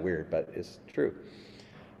 It's kind of weird, but it's true.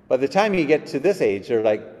 By the time you get to this age, they're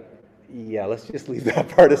like, yeah, let's just leave that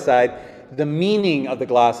part aside. The meaning of the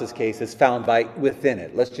glasses case is found within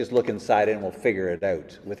it. Let's just look inside it and we'll figure it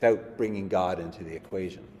out without bringing God into the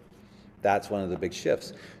equation. That's one of the big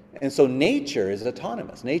shifts. And so nature is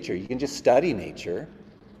autonomous. Nature, you can just study nature,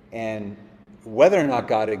 and whether or not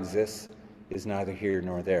God exists is neither here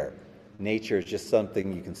nor there. Nature is just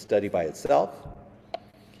something you can study by itself.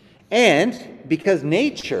 And because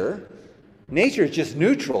nature is just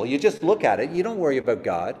neutral, you just look at it, you don't worry about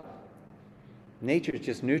God. Nature is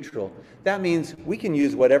just neutral. That means we can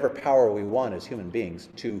use whatever power we want as human beings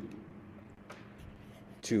to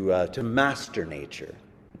master nature.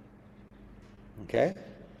 Okay?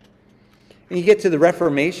 And you get to the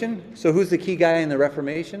Reformation. So who's the key guy in the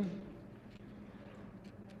Reformation?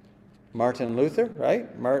 Martin Luther,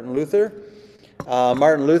 right? Martin Luther.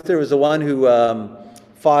 Martin Luther was the one who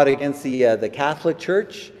fought against the Catholic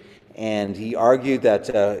Church, and he argued that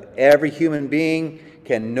every human being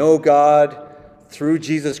can know God through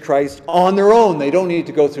Jesus Christ on their own. They don't need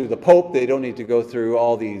to go through the Pope. They don't need to go through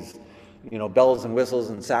all these, bells and whistles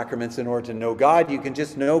and sacraments in order to know God. You can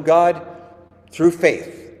just know God through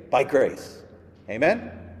faith, by grace.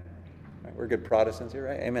 Amen? Right, we're good Protestants here,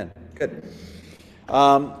 right? Amen. Good.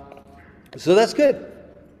 So that's good.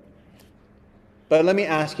 But let me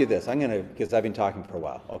ask you this. Because I've been talking for a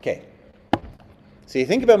while. Okay. So you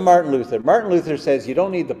think about Martin Luther. Martin Luther says you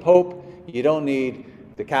don't need the Pope. You don't need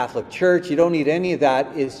the Catholic Church. You don't need any of that.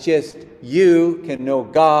 It's just you can know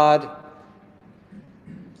God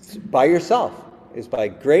by yourself. It's by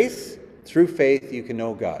grace, through faith, you can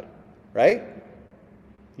know God. Right?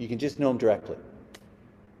 You can just know Him directly.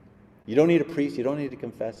 You don't need a priest. You don't need to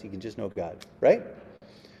confess. You can just know God. Right?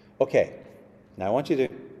 Okay. Now I want you to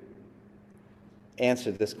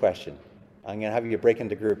answer this question. I'm going to have you break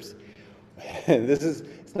into groups.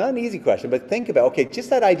 It's not an easy question, but think about, just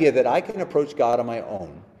that idea that I can approach God on my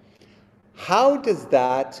own. how does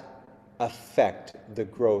that affect the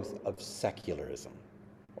growth of secularism?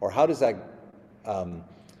 Or how does that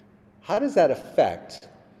affect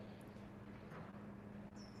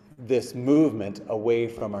this movement away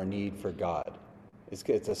from our need for God?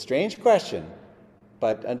 It's a strange question,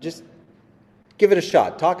 but just give it a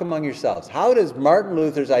shot. Talk among yourselves. How does Martin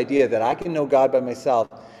Luther's idea that I can know God by myself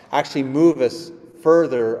actually move us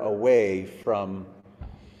further away from,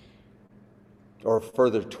 or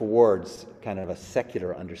further towards, kind of a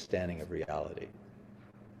secular understanding of reality?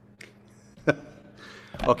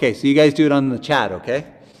 Okay, so you guys do it on the chat, okay?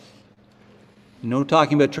 No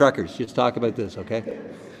talking about truckers, just talk about this, okay?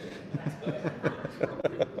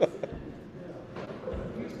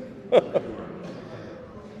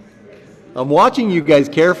 I'm watching you guys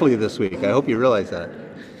carefully this week. I hope you realize that.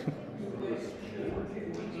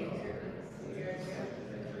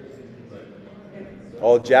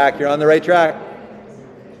 Oh, Jack, you're on the right track.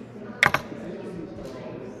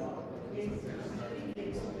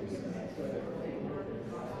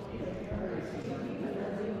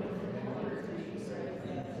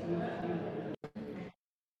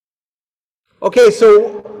 Okay,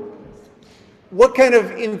 so what kind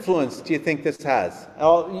of influence do you think this has?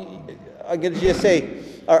 I'm going to just say,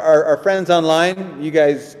 our friends online, you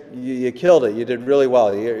guys, you killed it. You did really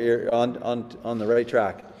well. You're on the right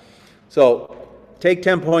track. So take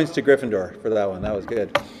 10 points to Gryffindor for that one. That was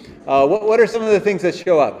good. What are some of the things that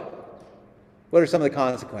show up? What are some of the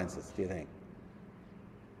consequences, do you think?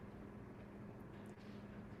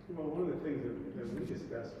 Well, one of the things that we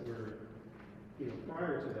discussed were,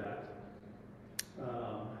 prior to that,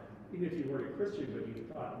 even if you weren't a Christian, but you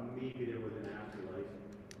thought maybe there was an afterlife,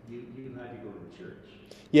 you had to go to church.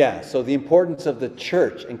 Yeah, so the importance of the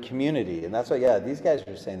church and community, and that's what, these guys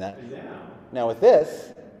are saying that. And now with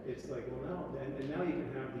this, it's like, well, no, and now you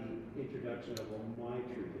can have the introduction of, my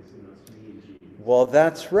truth, it's me and Jesus. Well,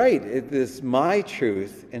 that's right. It is my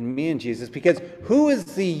truth and me and Jesus, because who is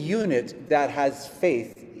the unit that has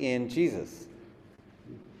faith in Jesus?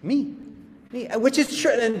 Me, which is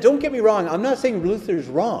true. And don't get me wrong, I'm not saying Luther's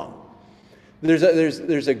wrong.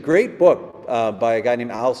 There's a great book by a guy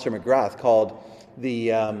named Alistair McGrath called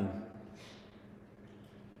The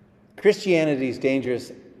Christianity's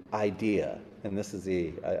Dangerous Idea, and this is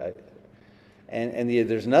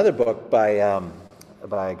there's another book by a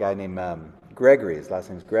guy named Gregory. His last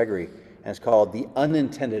name is Gregory, and it's called The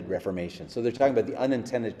Unintended Reformation. So they're talking about the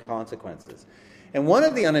unintended consequences. And one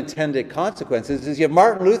of the unintended consequences is you have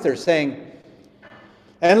Martin Luther saying,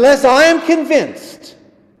 unless I am convinced,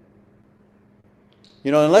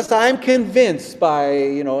 unless I'm convinced by,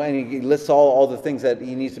 and he lists all the things that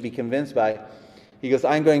he needs to be convinced by, he goes,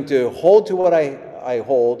 I'm going to hold to what I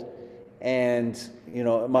hold, and,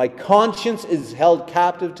 my conscience is held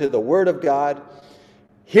captive to the Word of God.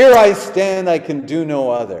 Here I stand, I can do no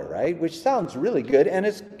other, right? Which sounds really good, and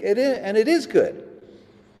it is good.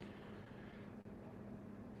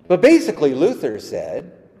 But basically, Luther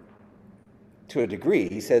said, to a degree,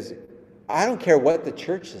 he says, I don't care what the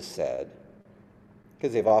church has said,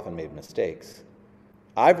 because they've often made mistakes.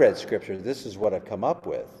 I've read Scripture. This is what I've come up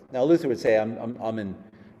with. Now, Luther would say, I'm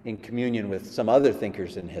in communion with some other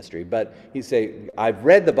thinkers in history, but he'd say, I've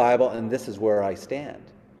read the Bible, and this is where I stand.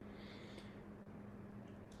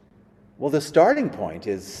 Well, the starting point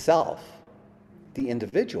is self, the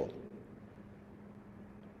individual.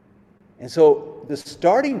 And so the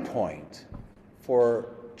starting point for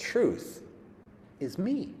truth is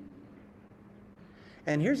me.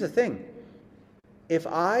 And here's the thing. If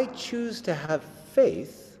I choose to have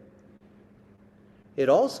faith, it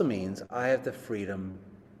also means I have the freedom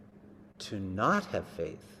to not have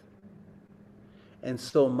faith. And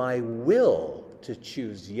so my will to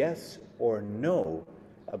choose yes or no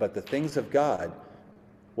about the things of God,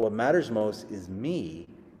 what matters most is me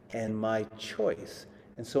and my choice.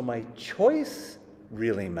 And so my choice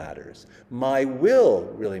really matters. My will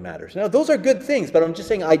really matters. Now, those are good things, but I'm just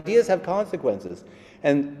saying ideas have consequences.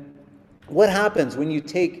 And what happens when you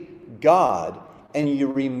take God and you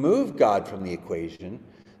remove God from the equation,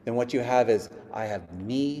 then what you have is, I have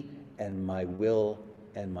me and my will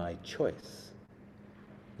and my choice.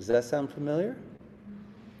 Does that sound familiar?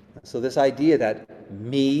 So this idea that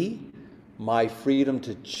me, my freedom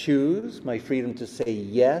to choose, my freedom to say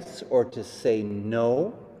yes or to say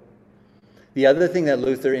no. The other thing that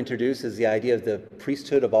Luther introduced is the idea of the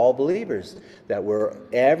priesthood of all believers, that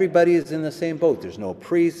everybody is in the same boat. There's no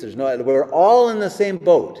priest, we're all in the same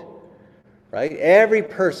boat, right? Every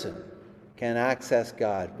person can access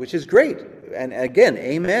God, which is great. And again,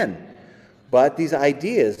 amen. But these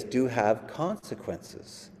ideas do have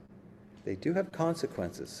consequences. They do have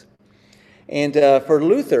consequences. And for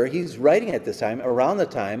Luther, he's writing at this time, around the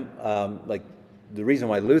time, like the reason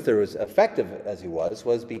why Luther was effective as he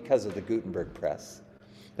was because of the Gutenberg press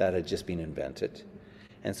that had just been invented.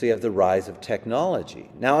 And so you have the rise of technology.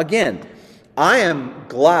 Now again, I am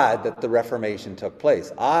glad that the Reformation took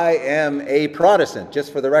place. I am a Protestant,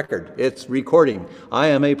 just for the record. It's recording. I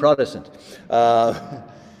am a Protestant.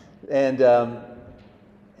 And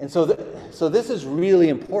so this is really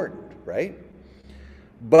important, right?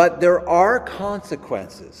 But there are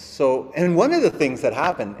consequences. So, and one of the things that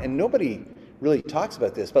happened, and nobody really talks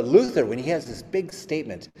about this, but Luther, when he has this big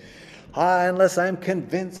statement, unless I'm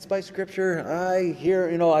convinced by Scripture,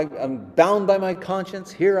 I'm bound by my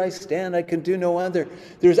conscience, here I stand, I can do no other.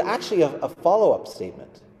 There's actually a follow-up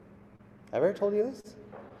statement. Have I ever told you this?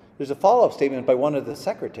 There's a follow-up statement by one of the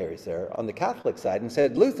secretaries there on the Catholic side and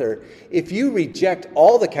said, Luther, if you reject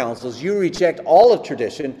all the councils, you reject all of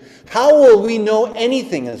tradition, how will we know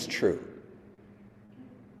anything is true?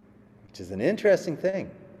 Which is an interesting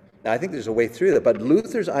thing. Now, I think there's a way through that, but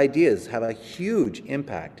Luther's ideas have a huge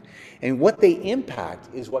impact. And what they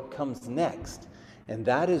impact is what comes next. And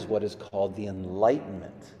that is what is called the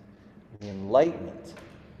Enlightenment. The Enlightenment.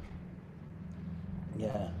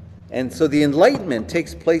 Yeah. And so the Enlightenment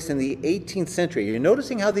takes place in the 18th century. You're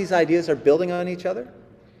noticing how these ideas are building on each other?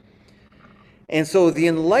 And so the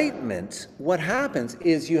Enlightenment, what happens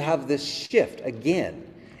is you have this shift again.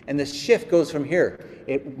 And the shift goes from here.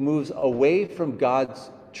 It moves away from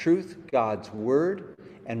God's truth, God's word,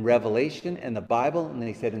 and revelation, and the Bible. And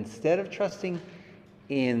they said, instead of trusting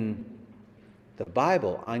in the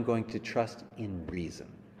Bible, I'm going to trust in reason.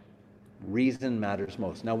 Reason matters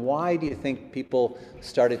most. Now, why do you think people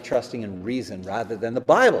started trusting in reason rather than the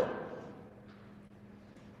Bible?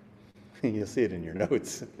 You'll see it in your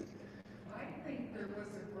notes. I think there was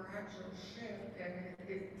a gradual shift, and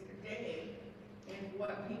today, in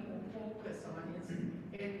what people focus on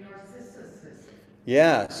is in narcissism.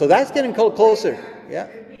 Yeah, so that's getting closer. Yeah.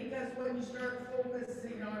 Because when you start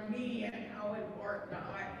focusing on me and how important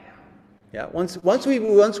I am. Yeah. Once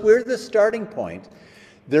we're the starting point,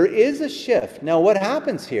 there is a shift. Now, what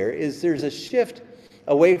happens here is there's a shift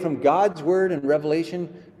away from God's word and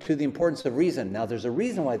revelation to the importance of reason. Now, there's a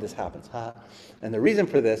reason why this happens. And the reason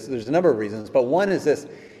for this, there's a number of reasons, but one is this.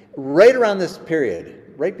 Right around this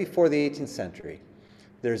period, right before the 18th century,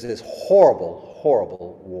 there's this horrible,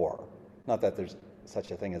 horrible war. Not that there's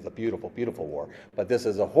such a thing as a beautiful, beautiful war, but this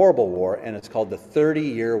is a horrible war, and it's called the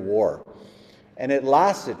 30-Year War. And it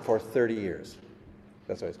lasted for 30 years.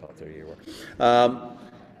 That's why it's called 30-Year War.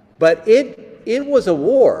 But it was a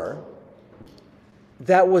war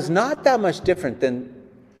that was not that much different than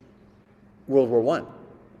World War I.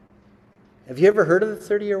 Have you ever heard of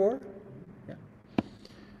the 30-Year War? Yeah.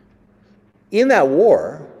 In that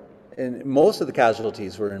war, and most of the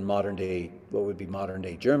casualties were in modern-day, what would be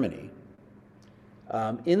modern-day Germany.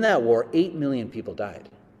 In that war, 8 million people died.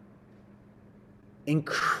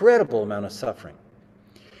 Incredible amount of suffering.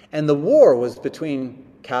 And the war was between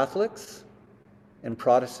Catholics and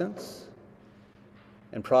Protestants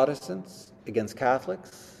against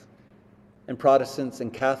Catholics, and Protestants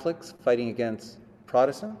and Catholics fighting against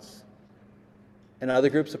Protestants, and other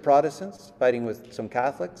groups of Protestants fighting with some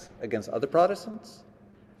Catholics against other Protestants.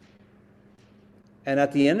 And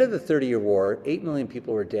at the end of the 30-Year War, 8 million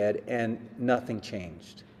people were dead, and nothing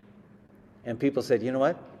changed. And people said, you know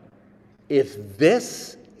what? If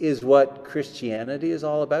this is what Christianity is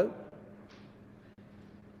all about,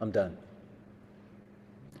 I'm done.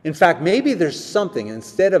 In fact, maybe there's something,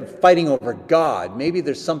 instead of fighting over God, maybe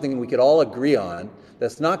there's something we could all agree on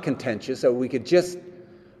that's not contentious, that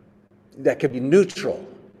could be neutral.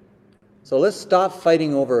 So let's stop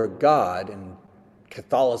fighting over God and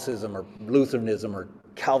Catholicism or Lutheranism or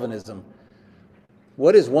Calvinism.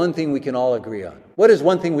 What is one thing we can all agree on? What is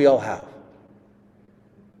one thing we all have?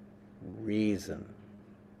 Reason.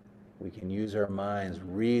 We can use our minds.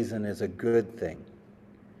 Reason is a good thing.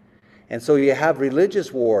 And so you have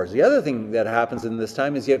religious wars. The other thing that happens in this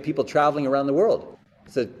time is you have people traveling around the world.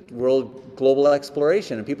 It's a world global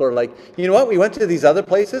exploration. And people are like, you know what? We went to these other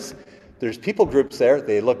places. There's people groups there.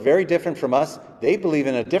 They look very different from us. They believe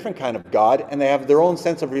in a different kind of God, and they have their own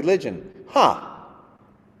sense of religion.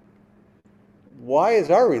 Why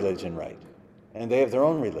is our religion right? And they have their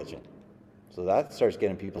own religion. So that starts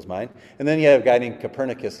getting people's mind. And then you have a guy named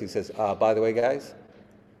Copernicus who says, by the way, guys,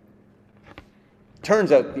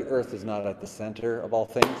 turns out the earth is not at the center of all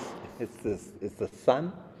things. It's the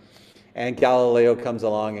sun. And Galileo comes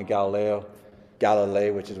along, and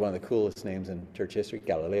Galilei, which is one of the coolest names in church history,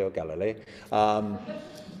 Galilei,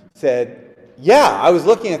 said, yeah, I was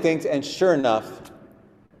looking at things, and sure enough,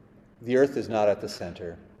 the earth is not at the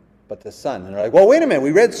center, but the Son. And they're like, well, wait a minute,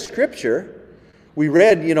 we read Scripture. We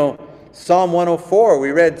read, Psalm 104,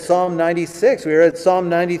 we read Psalm 96, we read Psalm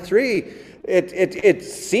 93. It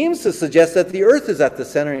seems to suggest that the earth is at the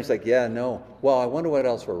center. And he's like, yeah, no. Well, I wonder what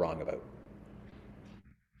else we're wrong about.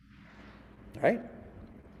 Right?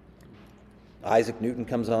 Isaac Newton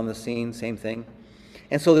comes on the scene, same thing.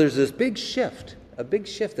 And so there's this big shift, a big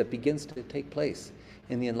shift that begins to take place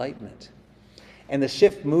in the Enlightenment. And the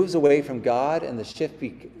shift moves away from God, and the shift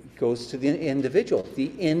goes to the individual.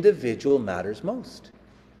 The individual matters most.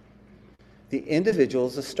 The individual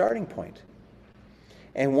is the starting point.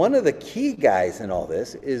 And one of the key guys in all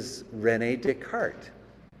this is René Descartes.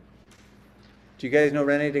 Do you guys know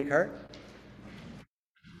René Descartes?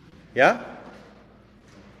 Yeah?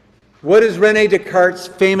 What is René Descartes'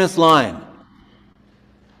 famous line?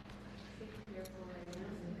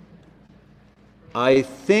 I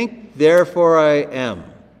think, therefore I am.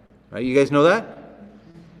 Right? You guys know that?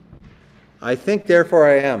 I think, therefore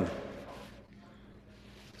I am.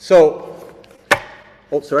 So,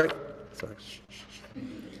 sorry.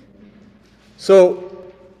 So,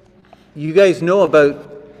 you guys know about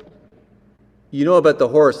the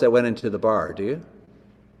horse that went into the bar, do you?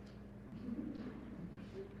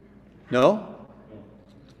 No?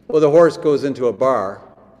 Well, the horse goes into a bar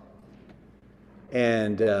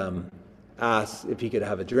and asks if he could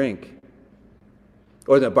have a drink.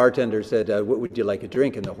 Or the bartender said, what would you like a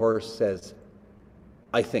drink? And the horse says,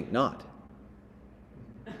 I think not.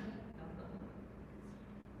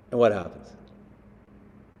 And what happens?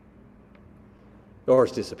 The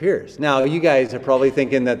horse disappears. Now, you guys are probably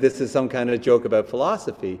thinking that this is some kind of joke about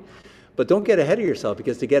philosophy, but don't get ahead of yourself,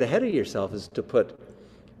 because to get ahead of yourself is to put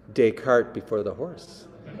Descartes before the horse.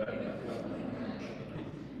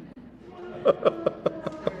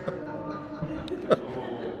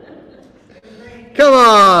 Come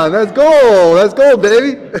on, that's gold,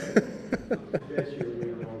 baby.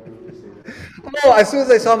 Oh, as soon as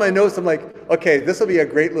I saw my notes, I'm like, okay, this will be a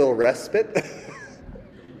great little respite.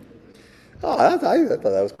 Oh, I thought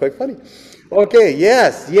that was quite funny. Okay,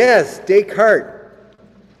 yes, Descartes.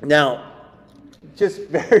 Now, just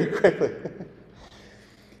very quickly,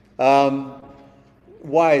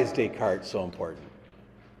 why is Descartes so important?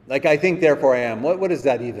 Like, I think, therefore I am. What does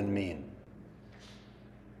that even mean?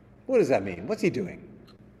 What does that mean? What's he doing?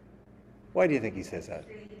 Why do you think he says that?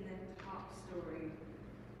 In the top story,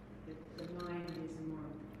 the mind is more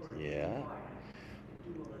important. Yeah.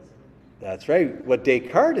 Dualism. That's right. What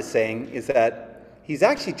Descartes is saying is that he's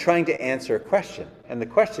actually trying to answer a question. And the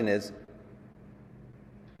question is,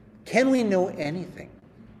 can we know anything?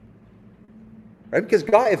 Right? Because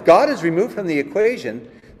if God is removed from the equation,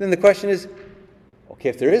 then the question is, okay,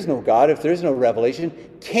 if there is no God, if there is no revelation,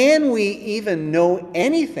 can we even know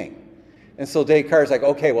anything? And so Descartes is like,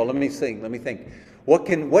 okay, well, let me think. What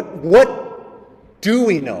do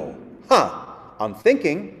we know? I'm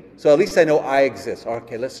thinking, so at least I know I exist.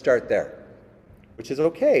 Okay, let's start there. Which is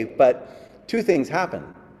okay, but two things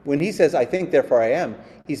happen. When he says, I think, therefore I am,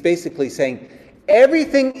 he's basically saying,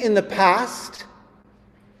 everything in the past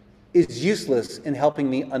is useless in helping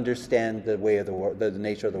me understand the way of the world, the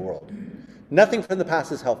nature of the world. Nothing from the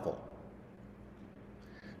past is helpful.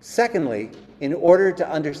 Secondly, in order to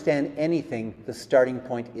understand anything, the starting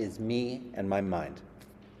point is me and my mind.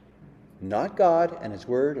 Not God and His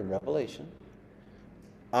Word and Revelation.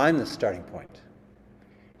 I'm the starting point.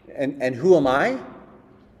 And who am I?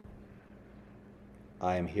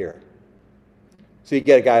 I am here. So you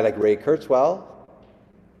get a guy like Ray Kurzweil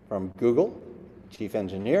from Google, chief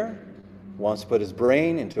engineer, wants to put his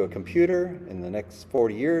brain into a computer in the next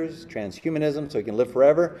 40 years, transhumanism, so he can live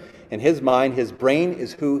forever. In his mind, his brain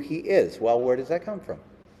is who he is. Well, where does that come from?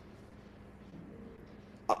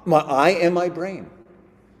 I am my brain.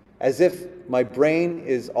 As if my brain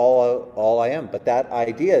is all I am. But that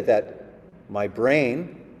idea that my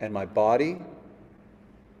brain and my body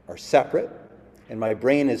are separate, and my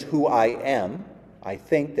brain is who I am, I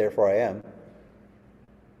think, therefore I am,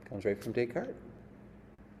 comes right from Descartes.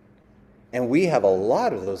 And we have a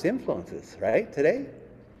lot of those influences, right, today?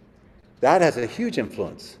 That has a huge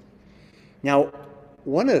influence. Now,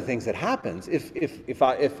 one of the things that happens,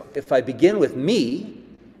 if I begin with me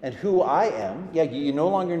and who I am, yeah, you no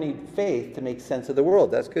longer need faith to make sense of the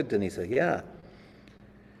world. That's good, Denisa, yeah.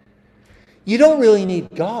 You don't really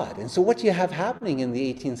need God. And so what you have happening in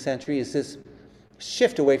the 18th century is this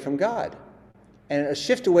shift away from God and a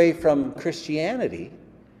shift away from Christianity.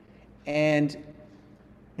 And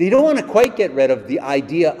they don't want to quite get rid of the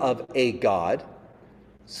idea of a God.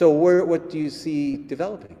 So what do you see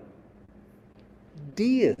developing?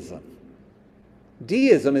 Deism.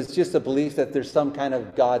 Deism is just a belief that there's some kind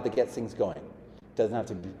of God that gets things going. Doesn't have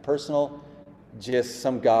to be personal, just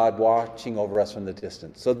some God watching over us from the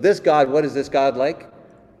distance. So this God, what is this God like?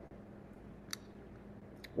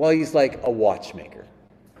 Well, he's like a watchmaker,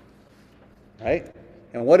 right?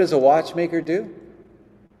 And what does a watchmaker do?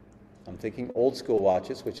 I'm thinking old school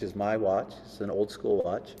watches, which is my watch. It's an old school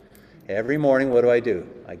watch. Every morning, what do?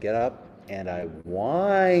 I get up and I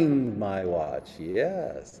wind my watch.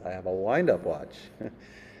 Yes, I have a wind-up watch.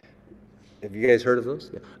 Have you guys heard of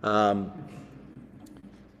those? Yeah.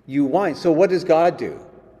 You wind. So what does God do?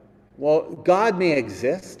 Well, God may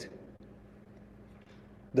exist.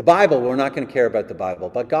 The Bible, we're not going to care about the Bible,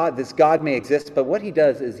 but this God may exist, but what he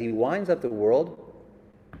does is he winds up the world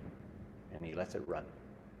and he lets it run.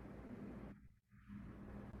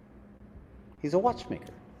 He's a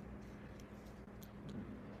watchmaker.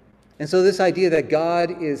 And so this idea that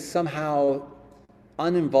God is somehow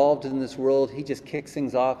uninvolved in this world, he just kicks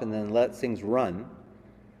things off and then lets things run,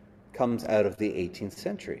 comes out of the 18th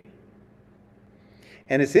century.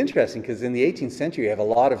 And it's interesting because in the 18th century, you have a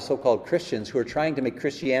lot of so-called Christians who are trying to make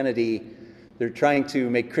Christianity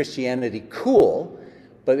cool,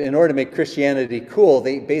 but in order to make Christianity cool,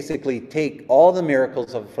 they basically take all the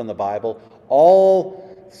miracles from the Bible,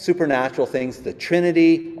 all supernatural things, the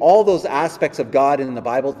Trinity, all those aspects of God in the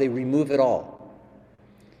Bible, they remove it all.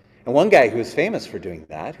 And one guy who was famous for doing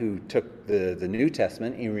that, who took the New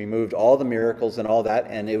Testament, he removed all the miracles and all that,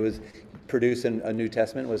 and it was produced in a New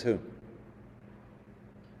Testament, was who?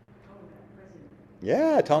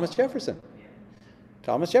 Yeah, Thomas Jefferson.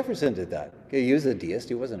 Thomas Jefferson did that. He was a deist,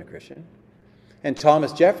 he wasn't a Christian. And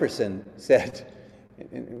Thomas Jefferson said,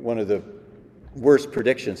 in one of the worst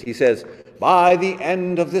predictions, he says, by the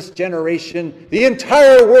end of this generation, the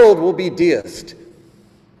entire world will be deist.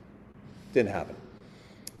 Didn't happen.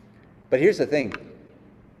 But here's the thing.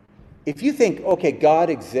 If you think, okay,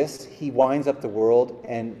 God exists, he winds up the world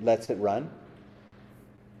and lets it run,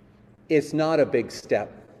 it's not a big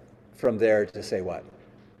step from there to say what?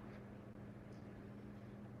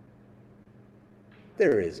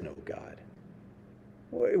 There is no God.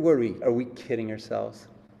 Are we kidding ourselves?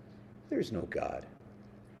 There's no God.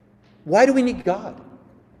 Why do we need God?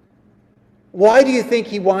 Why do you think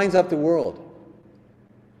he winds up the world?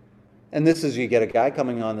 And this is, you get a guy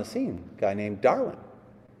coming on the scene, a guy named Darwin.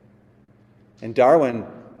 And Darwin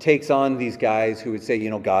takes on these guys who would say,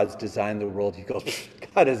 God's designed the world. He goes,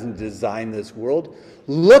 God hasn't designed this world.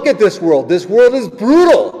 Look at this world. This world is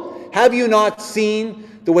brutal. Have you not seen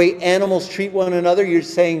the way animals treat one another? You're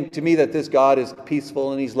saying to me that this God is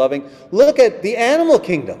peaceful and he's loving. Look at the animal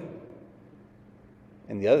kingdom.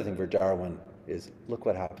 And the other thing for Darwin is, look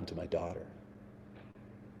what happened to my daughter.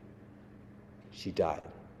 She died.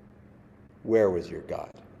 Where was your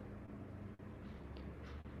God?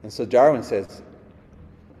 And so Darwin says,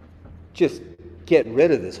 just get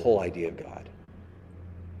rid of this whole idea of God.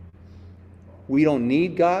 We don't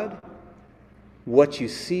need God. What you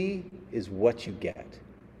see is what you get.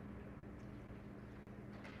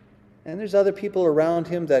 And there's other people around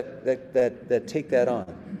him that take that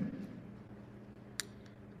on.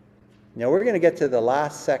 Now we're going to get to the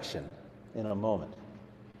last section in a moment.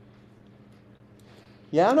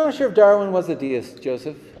 Yeah, I'm not sure if Darwin was a deist,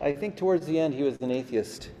 Joseph. I think towards the end he was an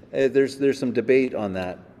atheist. There's some debate on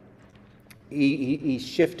that. He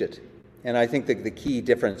shifted, and I think the key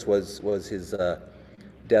difference was his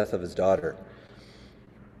death of his daughter.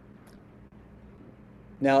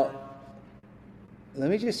 Now, let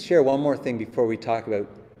me just share one more thing before we talk about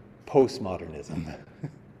postmodernism.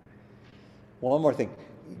 One more thing.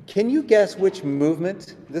 Can you guess which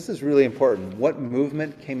movement? This is really important. What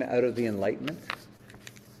movement came out of the Enlightenment?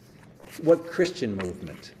 What Christian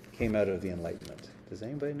movement came out of the Enlightenment? Does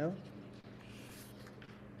anybody know?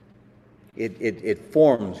 It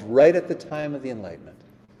forms right at the time of the Enlightenment.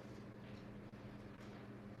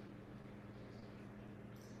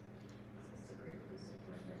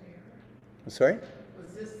 I'm sorry?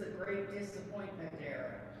 Was this the Great Disappointment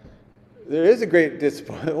era? There is a great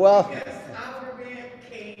disappointment. Well, Because out of it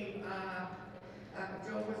came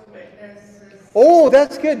Jehovah's Witnesses. oh,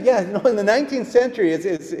 that's good. Yeah, no, in the 19th century, it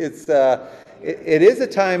is a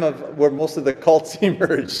time of where most of the cults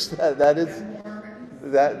emerged. That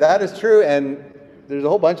is true, and there's a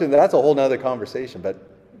whole bunch of them. That's a whole other conversation, but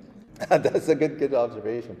that's a good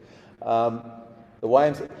observation. The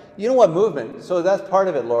YMCA. You know what movement? So that's part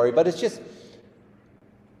of it, Laurie. But it's just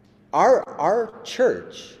our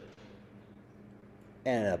church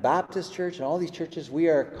and a Baptist church and all these churches. We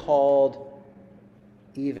are called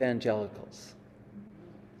evangelicals.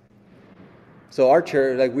 So our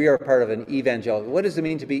church, we are part of an evangelical. What does it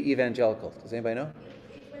mean to be evangelical? Does anybody know?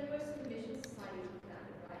 When was the Mission Society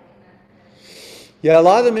founded, right? Yeah, a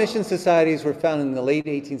lot of the mission societies were founded in the late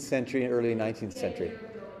 18th century and early 19th century.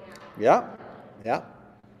 Yeah, yeah.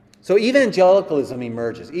 So evangelicalism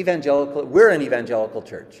emerges. We're an evangelical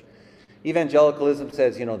church. Evangelicalism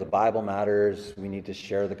says, the Bible matters, we need to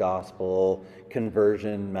share the gospel,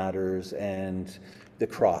 conversion matters, and the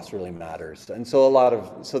cross really matters. And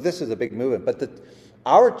so this is a big movement. But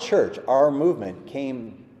our church, our movement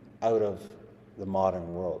came out of the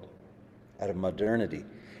modern world, out of modernity.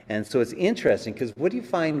 And so it's interesting because what do you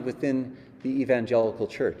find within the evangelical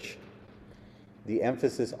church? The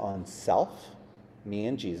emphasis on self, me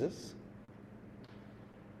and Jesus.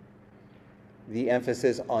 The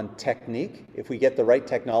emphasis on technique. If we get the right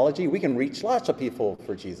technology, we can reach lots of people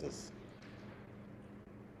for Jesus.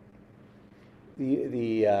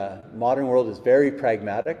 The modern world is very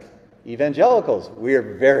pragmatic. Evangelicals,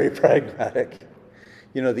 we're very pragmatic.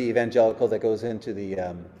 The evangelical that goes into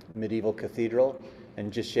the medieval cathedral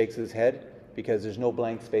and just shakes his head because there's no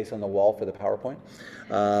blank space on the wall for the PowerPoint.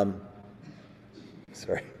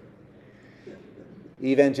 Sorry.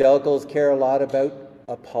 Evangelicals care a lot about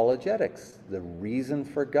apologetics, the reason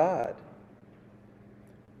for God.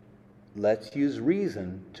 Let's use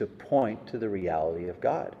reason to point to the reality of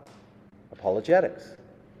God. Apologetics.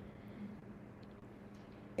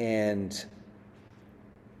 And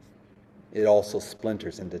it also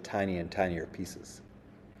splinters into tinier and tinier pieces.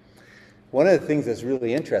 One of the things that's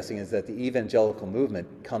really interesting is that the evangelical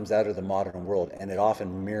movement comes out of the modern world, and it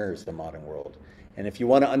often mirrors the modern world. And if you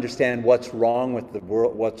want to understand what's wrong with the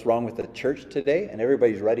world, what's wrong with the church today, and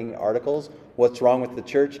everybody's writing articles, what's wrong with the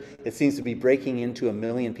church, it seems to be breaking into a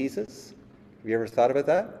million pieces. Have you ever thought about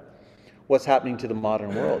that? What's happening to the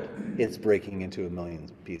modern world? It's breaking into a million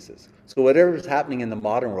pieces. So whatever's happening in the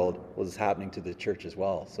modern world was happening to the church as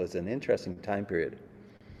well. So it's an interesting time period.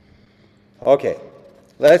 Okay,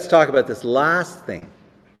 let's talk about this last thing.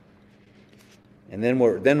 And then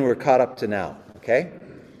we're caught up to now, okay?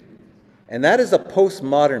 And that is a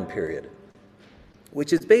postmodern period,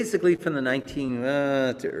 which is basically from the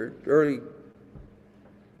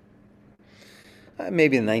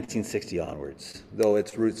maybe in 1960 onwards, though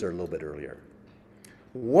its roots are a little bit earlier.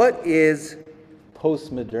 What is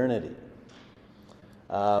postmodernity?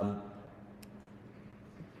 Well,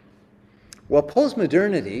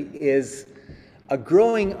 postmodernity is a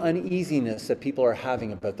growing uneasiness that people are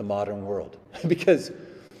having about the modern world. Because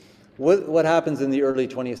what happens in the early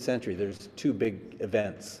 20th century? There's two big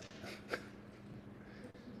events.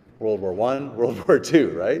 World War I, World War II,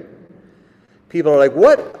 right? People are like,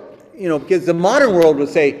 what? Because the modern world would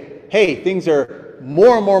say, hey, things are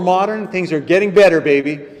more and more modern, things are getting better,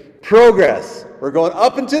 baby. Progress. We're going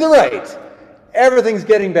up and to the right. Everything's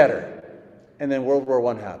getting better. And then World War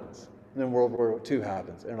I happens. And then World War II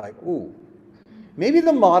happens. And like, ooh, maybe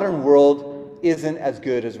the modern world isn't as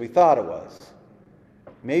good as we thought it was.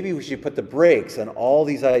 Maybe we should put the brakes on all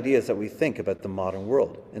these ideas that we think about the modern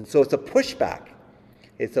world. And so it's a pushback.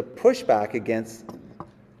 It's a pushback against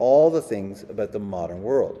all the things about the modern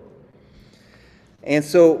world. And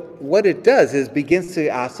so what it does is begins to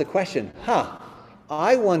ask the question,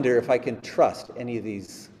 I wonder if I can trust any of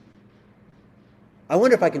these. I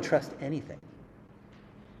wonder if I can trust anything.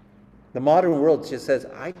 The modern world just says,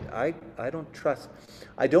 I don't trust.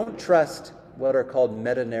 I don't trust what are called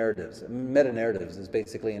meta-narratives. Meta-narratives is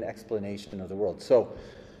basically an explanation of the world. So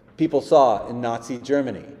people saw in Nazi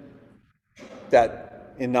Germany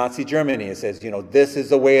that in Nazi Germany it says, this is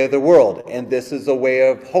the way of the world and this is the way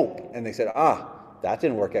of hope. And they said, that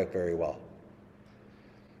didn't work out very well.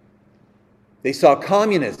 They saw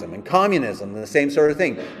communism, and the same sort of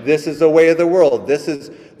thing. This is the way of the world.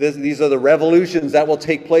 These are the revolutions that will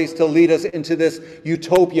take place to lead us into this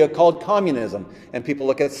utopia called communism. And people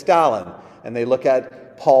look at Stalin, and they look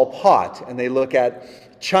at Pol Pot, and they look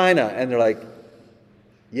at China, and they're like,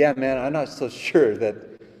 yeah, man, I'm not so sure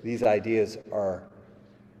that these ideas are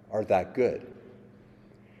that good.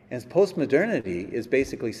 And postmodernity is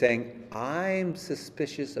basically saying, I'm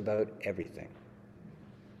suspicious about everything.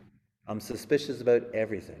 I'm suspicious about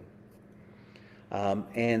everything.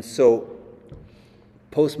 And so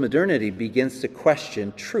postmodernity begins to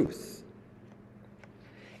question truth.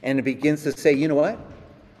 And it begins to say, you know what?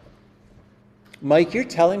 Mike, you're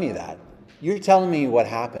telling me that. You're telling me what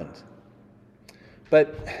happened.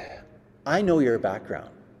 But I know your background.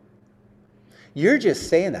 You're just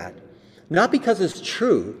saying that, not because it's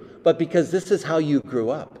true, but because this is how you grew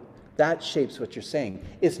up. That shapes what you're saying.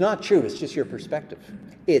 It's not true, it's just your perspective.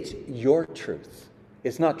 It's your truth.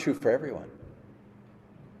 It's not true for everyone.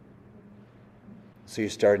 So you're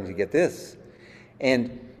starting to get this.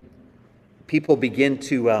 And people begin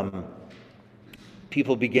to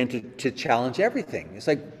challenge everything. It's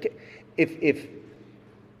like, if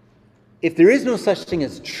if there is no such thing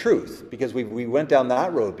as truth, because we went down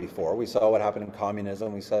that road before, we saw what happened in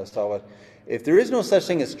communism, we saw what, if there is no such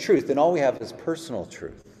thing as truth, then all we have is personal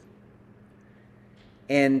truth.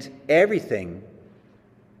 And everything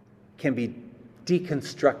can be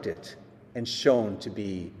deconstructed and shown to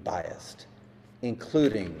be biased,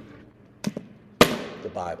 including the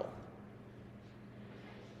Bible.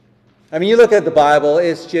 I mean, you look at the Bible,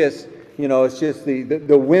 it's just, it's just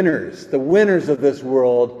the winners of this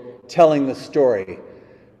world telling the story.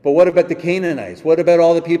 But what about the Canaanites? What about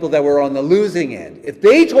all the people that were on the losing end? If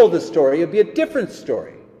they told the story, it'd be a different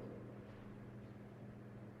story.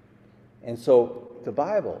 And so the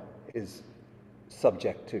Bible is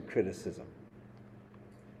subject to criticism.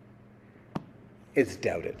 It's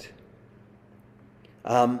doubted.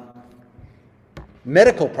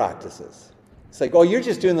 Medical practices. It's like, oh, you're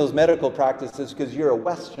just doing those medical practices because you're a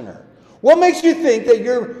Westerner. What makes you think that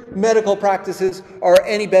your medical practices are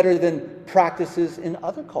any better than practices in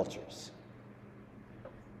other cultures?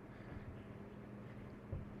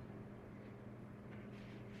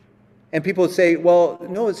 And people would say, well,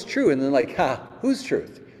 no, it's true. And then like, whose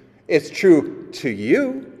truth? It's true to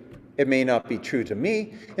you. It may not be true to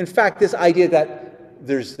me. In fact, this idea that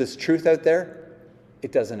there's this truth out there,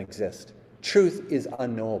 it doesn't exist. Truth is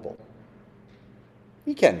unknowable.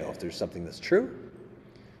 You can't know if there's something that's true.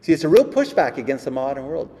 See, it's a real pushback against the modern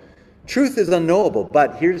world. Truth is unknowable,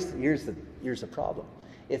 but here's the problem.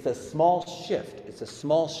 It's a small shift. It's a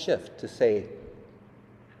small shift to say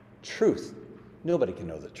truth. Nobody can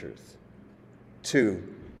know the truth. To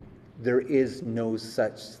there is no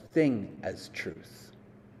such thing as truth.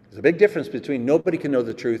 There's a big difference between nobody can know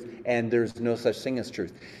the truth and there's no such thing as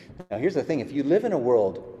truth. Now, here's the thing. If you live in a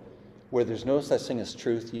world where there's no such thing as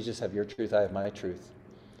truth, you just have your truth, I have my truth,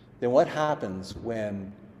 then what happens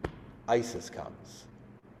when ISIS comes?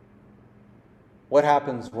 What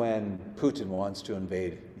happens when Putin wants to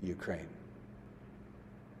invade Ukraine?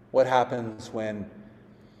 What happens when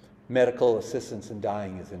medical assistance in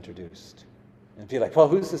dying is introduced? And be like, well,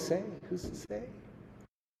 who's to say? Who's to say?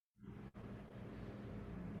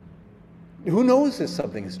 Who knows if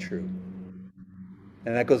something is true?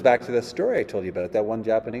 And that goes back to the story I told you about, that one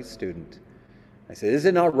Japanese student. I said, is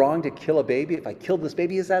it not wrong to kill a baby? If I killed this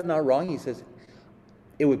baby, is that not wrong? He says,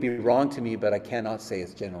 it would be wrong to me, but I cannot say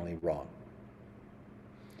it's generally wrong.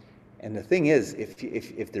 And the thing is,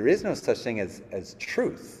 if there is no such thing as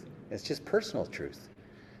truth, it's just personal truth,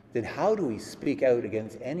 then how do we speak out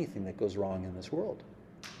against anything that goes wrong in this world?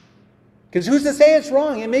 Because who's to say it's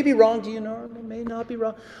wrong? It may be wrong to you, or it may not be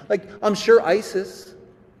wrong. Like, I'm sure ISIS,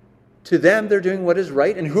 to them, they're doing what is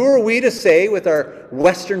right. And who are we to say, with our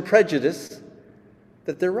Western prejudice,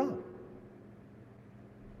 that they're wrong?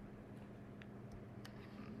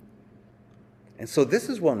 And so this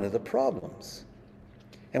is one of the problems.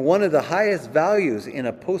 And one of the highest values in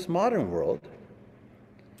a postmodern world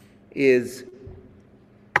is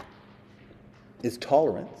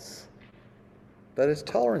tolerance. But it's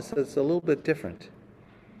tolerance that's a little bit different.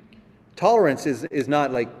 Tolerance is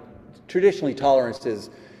not like, traditionally tolerance is,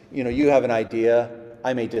 you have an idea,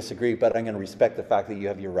 I may disagree, but I'm going to respect the fact that you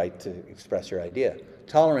have your right to express your idea.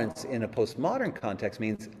 Tolerance in a postmodern context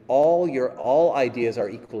means all ideas are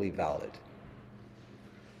equally valid.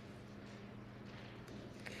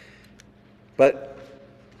 But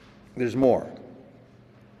there's more.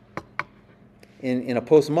 In a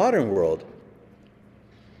postmodern world,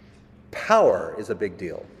 power is a big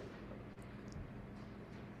deal.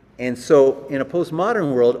 And so in a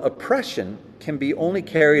postmodern world, oppression can be only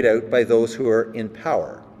carried out by those who are in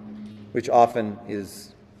power, which often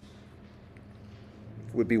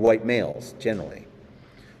would be white males, generally.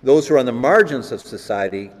 Those who are on the margins of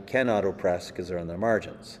society cannot oppress because they're on the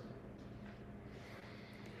margins.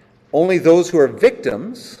 Only those who are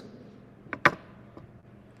victims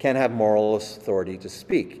can have moral authority to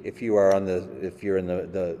speak. If you're in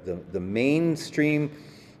the mainstream,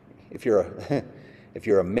 if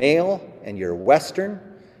you're a male and you're Western,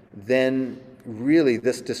 then really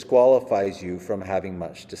this disqualifies you from having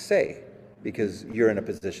much to say because you're in a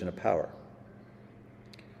position of power.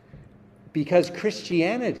 Because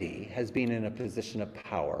Christianity has been in a position of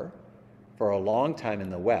power for a long time in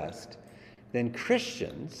the West, then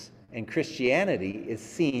Christians and Christianity is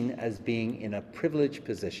seen as being in a privileged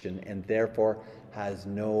position and therefore has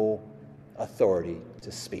no authority to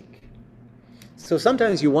speak. So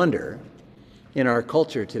sometimes you wonder, in our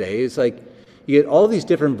culture today, it's like you get all these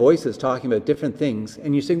different voices talking about different things,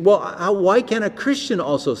 and you think, well, why can't a Christian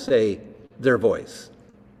also say their voice?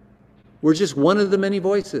 We're just one of the many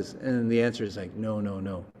voices. And the answer is like,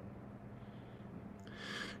 no.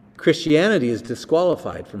 Christianity is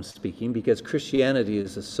disqualified from speaking because Christianity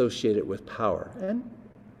is associated with power. And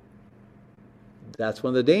that's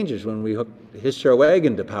one of the dangers when we hitched our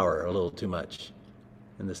wagon to power a little too much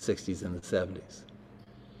in the 60s and the 70s.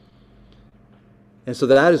 And so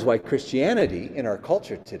that is why Christianity in our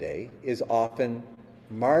culture today is often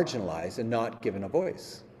marginalized and not given a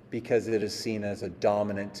voice, because it is seen as a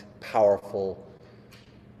dominant, powerful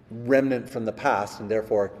remnant from the past and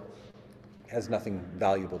therefore has nothing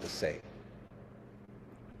valuable to say.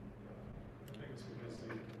 I think it's because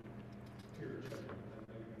they fear judgment.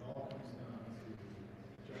 It all comes down to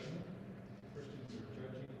judgment. Christians are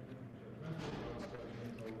judging, judgmental, God's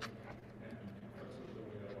judgmental, and that's what the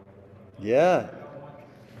way I want to. Yeah.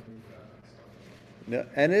 No,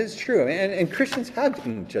 and it is true. And Christians have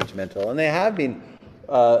been judgmental, and they have been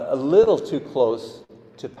a little too close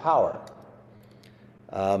to power.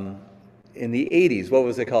 In the 80s, what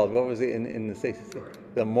was it called? What was it in the 60s?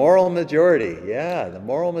 The moral majority. Yeah, the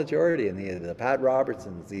moral majority. And the Pat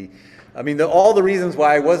Robertsons. All the reasons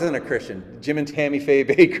why I wasn't a Christian. Jim and Tammy Faye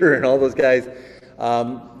Baker and all those guys.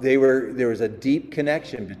 There was a deep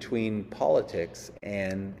connection between politics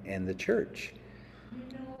and the church.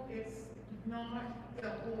 You know, it's not the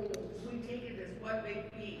whole, we take it as one big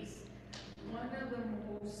piece. One of the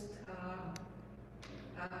most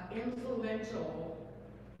influential,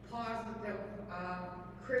 positive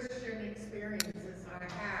Christian experiences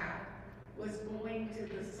I had was going to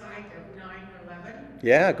the site of 9/11.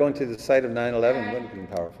 Yeah, going to the site of 9/11 would have been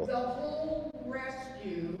powerful. The whole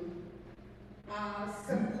rescue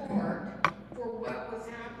support for what was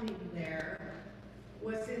happening there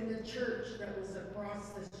was in the church that was across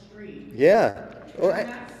the street. Yeah. Well, And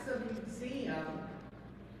that's the museum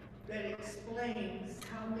that explains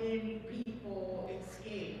how many people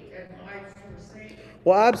escaped and lives were saved.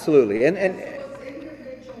 well, absolutely. And So it's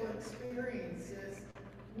individual experiences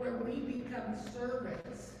where we become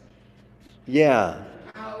servants yeah.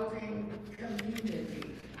 out in community.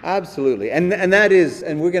 Absolutely, and that is,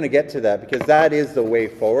 and we're going to get to that because that is the way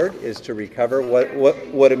forward, is to recover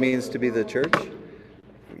what it means to be the church.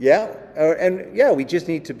 Yeah, we just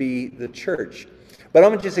need to be the church. But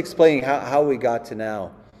I'm just explaining how we got to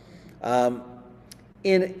now.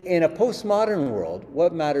 In a postmodern world,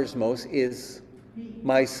 what matters most is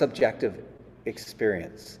my subjective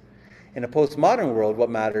experience. In a postmodern world, what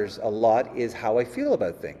matters a lot is how I feel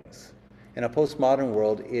about things. In a postmodern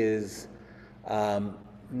world is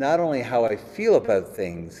not only how I feel about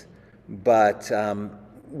things, but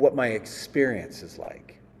what my experience is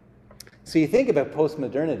like. So you think about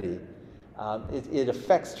postmodernity, it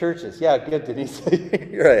affects churches. Yeah, good, Denise.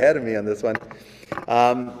 You're ahead of me on this one.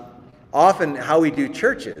 Often how we do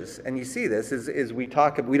churches, and you see this, is we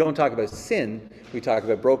don't talk about sin, we talk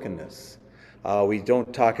about brokenness. We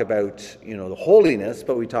don't talk about the holiness,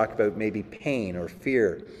 but we talk about maybe pain or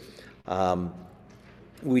fear.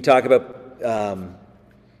 We talk about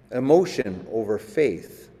emotion over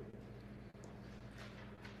faith.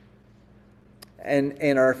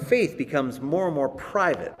 And our faith becomes more and more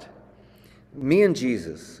private. Me and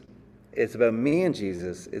Jesus. It's about me and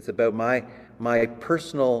Jesus. It's about my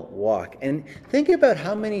personal walk. And think about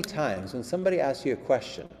how many times when somebody asks you a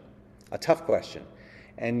question, a tough question,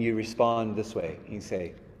 and you respond this way. You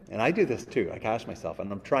say, and I do this too. I catch myself,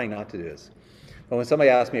 and I'm trying not to do this. But when somebody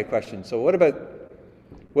asks me a question, so what about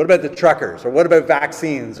the truckers? Or what about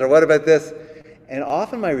vaccines? Or what about this? And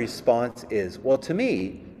often my response is, well, to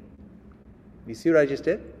me, you see what I just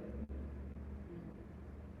did?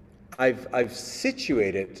 I've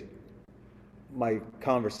situated my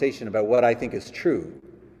conversation about what I think is true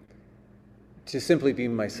to simply be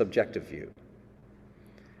my subjective view.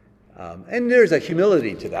 And there's a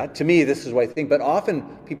humility to that. To me, this is what I think. But often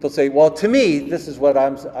people say, well, to me, this is what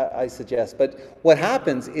I suggest. But what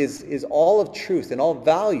happens is all of truth and all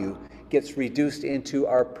value gets reduced into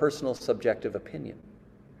our personal subjective opinion.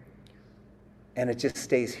 And it just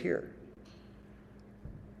stays here.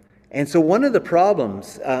 And so one of the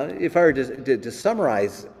problems, if I were to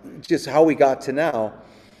summarize just how we got to now,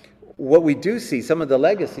 what we do see, some of the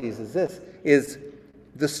legacies is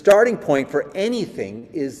the starting point for anything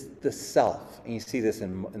is the self. And you see this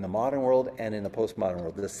in the modern world and in the postmodern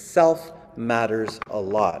world. The self matters a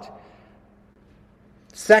lot.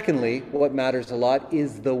 Secondly, what matters a lot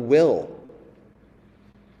is the will.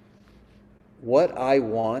 What I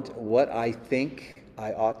want, what I think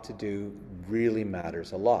I ought to do really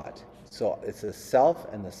matters a lot. So it's the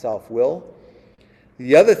self and the self-will.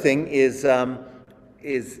 The other thing is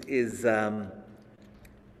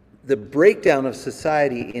the breakdown of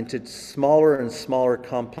society into smaller and smaller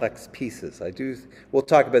complex pieces. We'll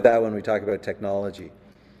talk about that when we talk about technology.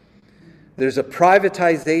 There's a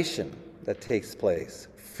privatization that takes place.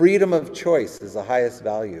 Freedom of choice is the highest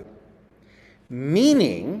value.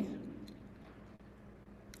 Meaning,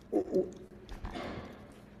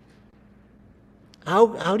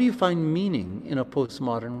 how do you find meaning in a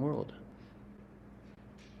postmodern world?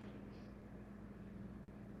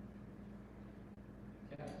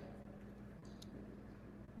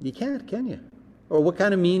 You can't, can you? Or what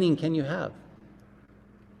kind of meaning can you have?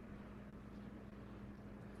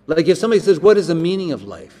 Like if somebody says, what is the meaning of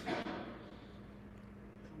life?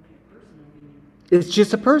 It's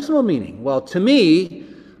just a personal meaning. Well, to me,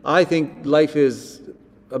 I think life is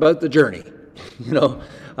about the journey.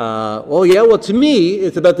 Well, to me,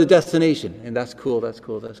 it's about the destination. And that's cool, that's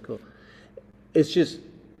cool, that's cool. It's just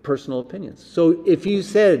personal opinions. So if you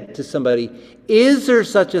said to somebody, is there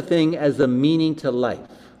such a thing as a meaning to life?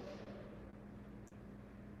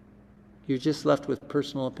 You're just left with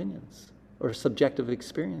personal opinions or subjective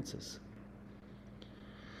experiences.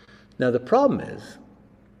 Now, the problem is,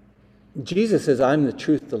 Jesus says, I'm the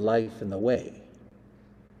truth, the life, and the way.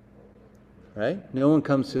 Right? No one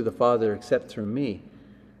comes to the Father except through me.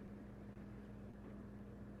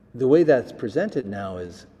 The way that's presented now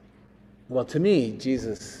is, well, to me,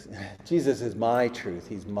 Jesus is my truth.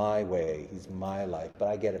 He's my way. He's my life. But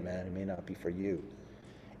I get it, man. It may not be for you.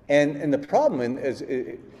 And the problem is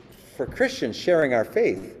for Christians sharing our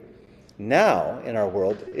faith now in our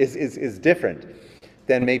world is different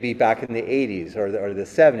than maybe back in the 80s or the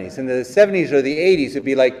 70s. In the 70s or the 80s, it'd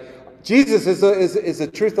be like, Jesus is the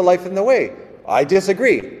truth, the life, and the way. I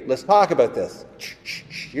disagree. Let's talk about this.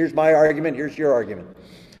 Here's my argument. Here's your argument.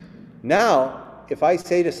 Now, if I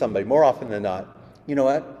say to somebody, more often than not, you know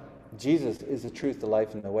what? Jesus is the truth, the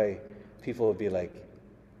life, and the way. People will be like,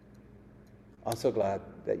 I'm so glad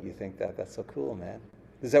that you think that. That's so cool, man.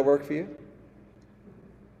 Does that work for you?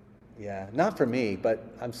 Yeah, not for me, but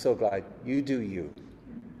I'm so glad you do you.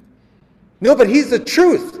 No, but he's the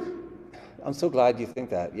truth. I'm so glad you think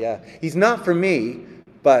that. Yeah, he's not for me,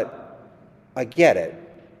 but I get it.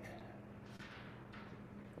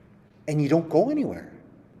 And you don't go anywhere.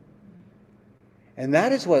 And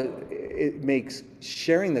that is what it makes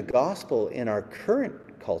sharing the gospel in our current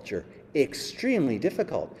culture extremely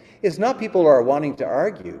difficult. It's not people who are wanting to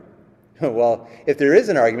argue. Well, if there is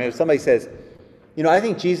an argument, if somebody says, I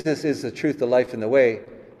think Jesus is the truth, the life, and the way,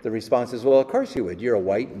 the response is, well, of course you would. You're a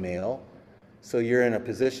white male, so you're in a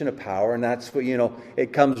position of power, and that's what,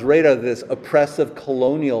 it comes right out of this oppressive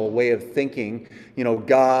colonial way of thinking,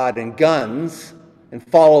 God and guns, and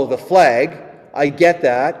follow the flag. I get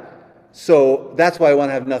that. So that's why I want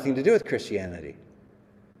to have nothing to do with Christianity,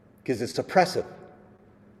 because it's oppressive.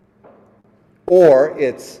 Or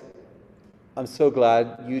it's, I'm so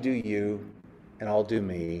glad you do you, and I'll do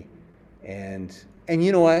me. And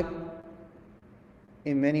you know what?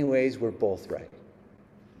 In many ways, we're both right.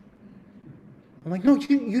 I'm like, no,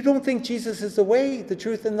 you don't think Jesus is the way, the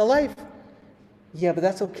truth, and the life. Yeah, but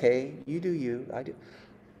that's okay. You do you, I do.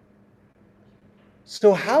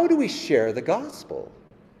 So how do we share the gospel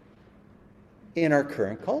in our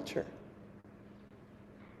current culture?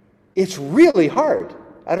 It's really hard.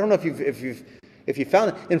 I don't know if you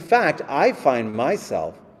found it. In fact, I find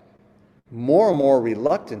myself more and more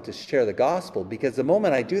reluctant to share the gospel, because the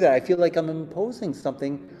moment I do that, I feel like I'm imposing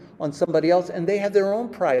something on somebody else, and they have their own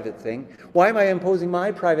private thing. Why am I imposing my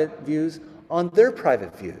private views on their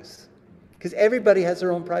private views? Because everybody has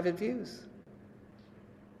their own private views.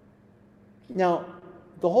 Now,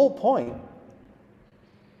 the whole point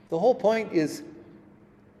is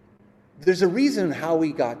there's a reason how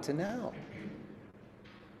we got to now.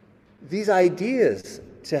 These ideas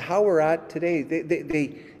to how we're at today,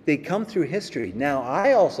 they come through history. Now,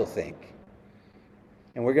 I also think,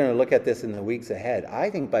 and we're going to look at this in the weeks ahead, I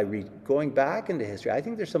think by going back into history, I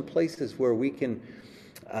think there's some places where we can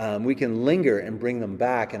linger and bring them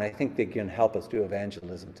back, and I think they can help us do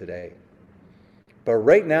evangelism today. But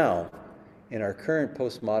right now, in our current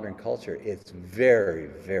postmodern culture, it's very,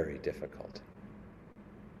 very difficult.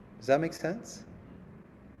 Does that make sense?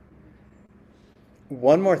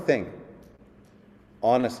 One more thing.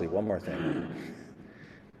 Honestly, one more thing.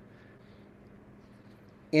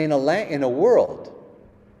 In a world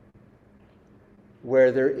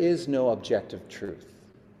where there is no objective truth,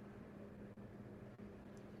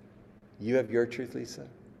 you have your truth, Lisa.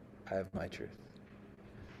 I have my truth.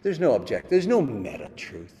 There's no meta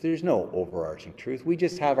truth. There's no overarching truth. We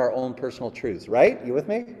just have our own personal truths, right? You with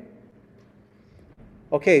me?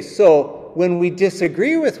 Okay, so when we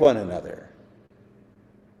disagree with one another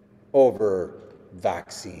over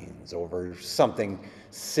vaccines, over something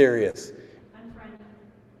serious,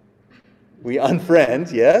 we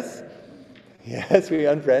unfriend, yes? Yes, we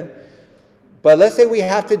unfriend. But let's say we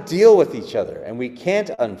have to deal with each other and we can't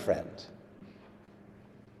unfriend.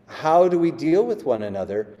 How do we deal with one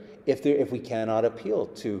another if we cannot appeal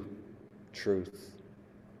to truth,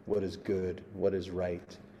 what is good, what is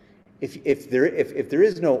right? If there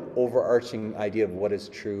is no overarching idea of what is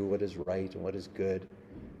true, what is right, and what is good,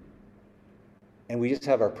 and we just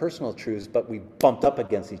have our personal truths, but we bumped up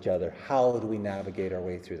against each other, how do we navigate our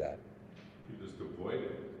way through that? You just avoid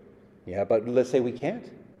it. Yeah, but let's say we can't.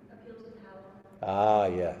 Appeal to power. Ah,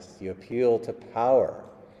 yes, you appeal to power.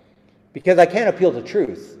 Because I can't appeal to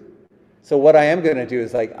truth. So what I am going to do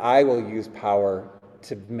is I will use power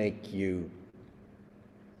to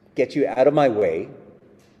get you out of my way,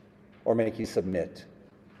 or make you submit.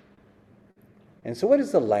 And so what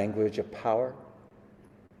is the language of power?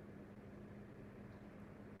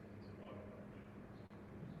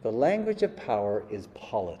 The language of power is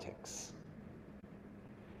politics.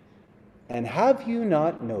 And have you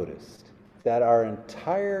not noticed that our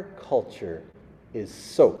entire culture is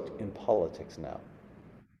soaked in politics now?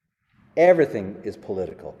 Everything is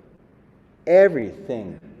political.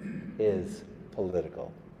 Everything is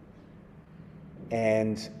political.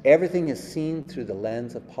 And everything is seen through the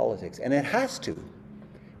lens of politics. And it has to,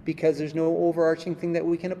 because there's no overarching thing that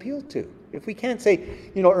we can appeal to. If we can't say,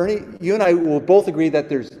 Ernie, you and I will both agree that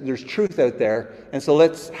there's truth out there, and so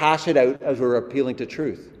let's hash it out as we're appealing to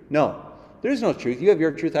truth. No, there is no truth. You have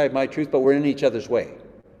your truth, I have my truth, but we're in each other's way.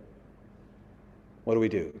 What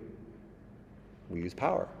do? We use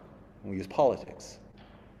power. We use politics.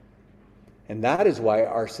 And that is why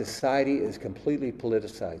our society is completely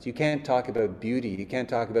politicized. You can't talk about beauty. You can't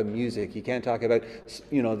talk about music. You can't talk about,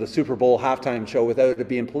 the Super Bowl halftime show without it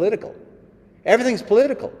being political. Everything's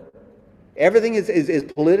political. Everything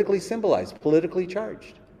is politically symbolized, politically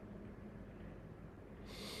charged.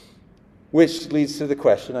 Which leads to the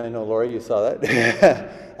question, I know, Laura, you saw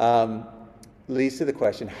that, leads to the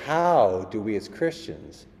question, how do we as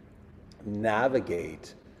Christians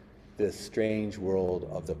navigate this strange world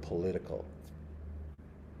of the political?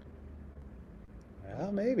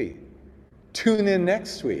 Well, maybe. Tune in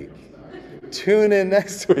next week. Tune in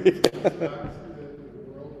next week. Back to the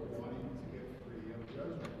world of wanting to get free of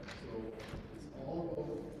judgment. So it's all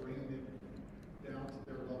about bringing it down to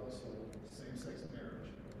their level. So same-sex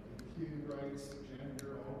marriage, human rights,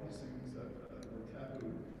 gender, all these things that were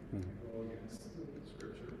taboo, go against the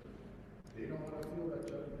scripture. They don't want to feel that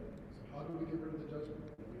judgment. So how do we get rid of the judgment?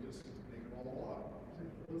 We just make it all a law.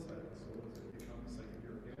 What's that? So it becomes like if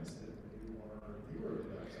you're against it, you are the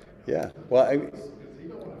bad side. Yeah. Well, Because you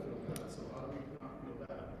don't want to feel that. So how do we not feel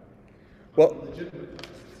that? Well, Legitimate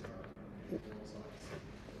taxes on both sides.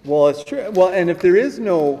 well, it's true. Well, and if there's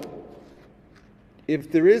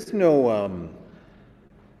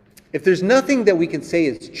nothing that we can say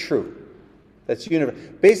is true, that's universal.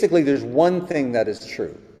 Basically, there's one thing that is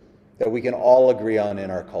true that we can all agree on in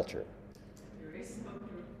our culture. There is no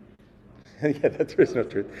truth. Yeah, there is no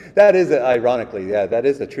truth. That is, ironically, that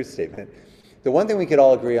is a truth statement. The one thing we could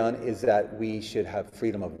all agree on is that we should have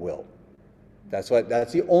freedom of will. That's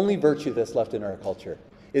the only virtue that's left in our culture,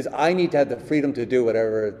 is I need to have the freedom to do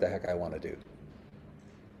whatever the heck I want to do.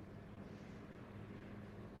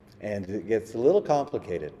 And it gets a little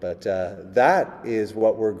complicated, but that is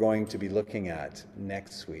what we're going to be looking at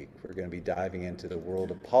next week. We're going to be diving into the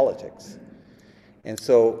world of politics. And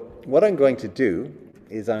so what I'm going to do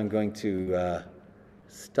is I'm going to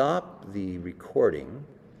stop the recording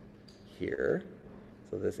here.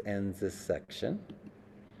 So this ends this section.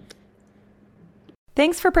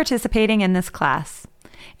 Thanks for participating in this class.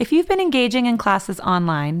 If you've been engaging in classes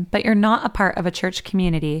online, but you're not a part of a church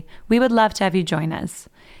community, we would love to have you join us.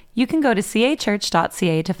 You can go to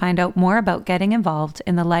cachurch.ca to find out more about getting involved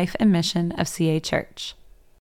in the life and mission of CA Church.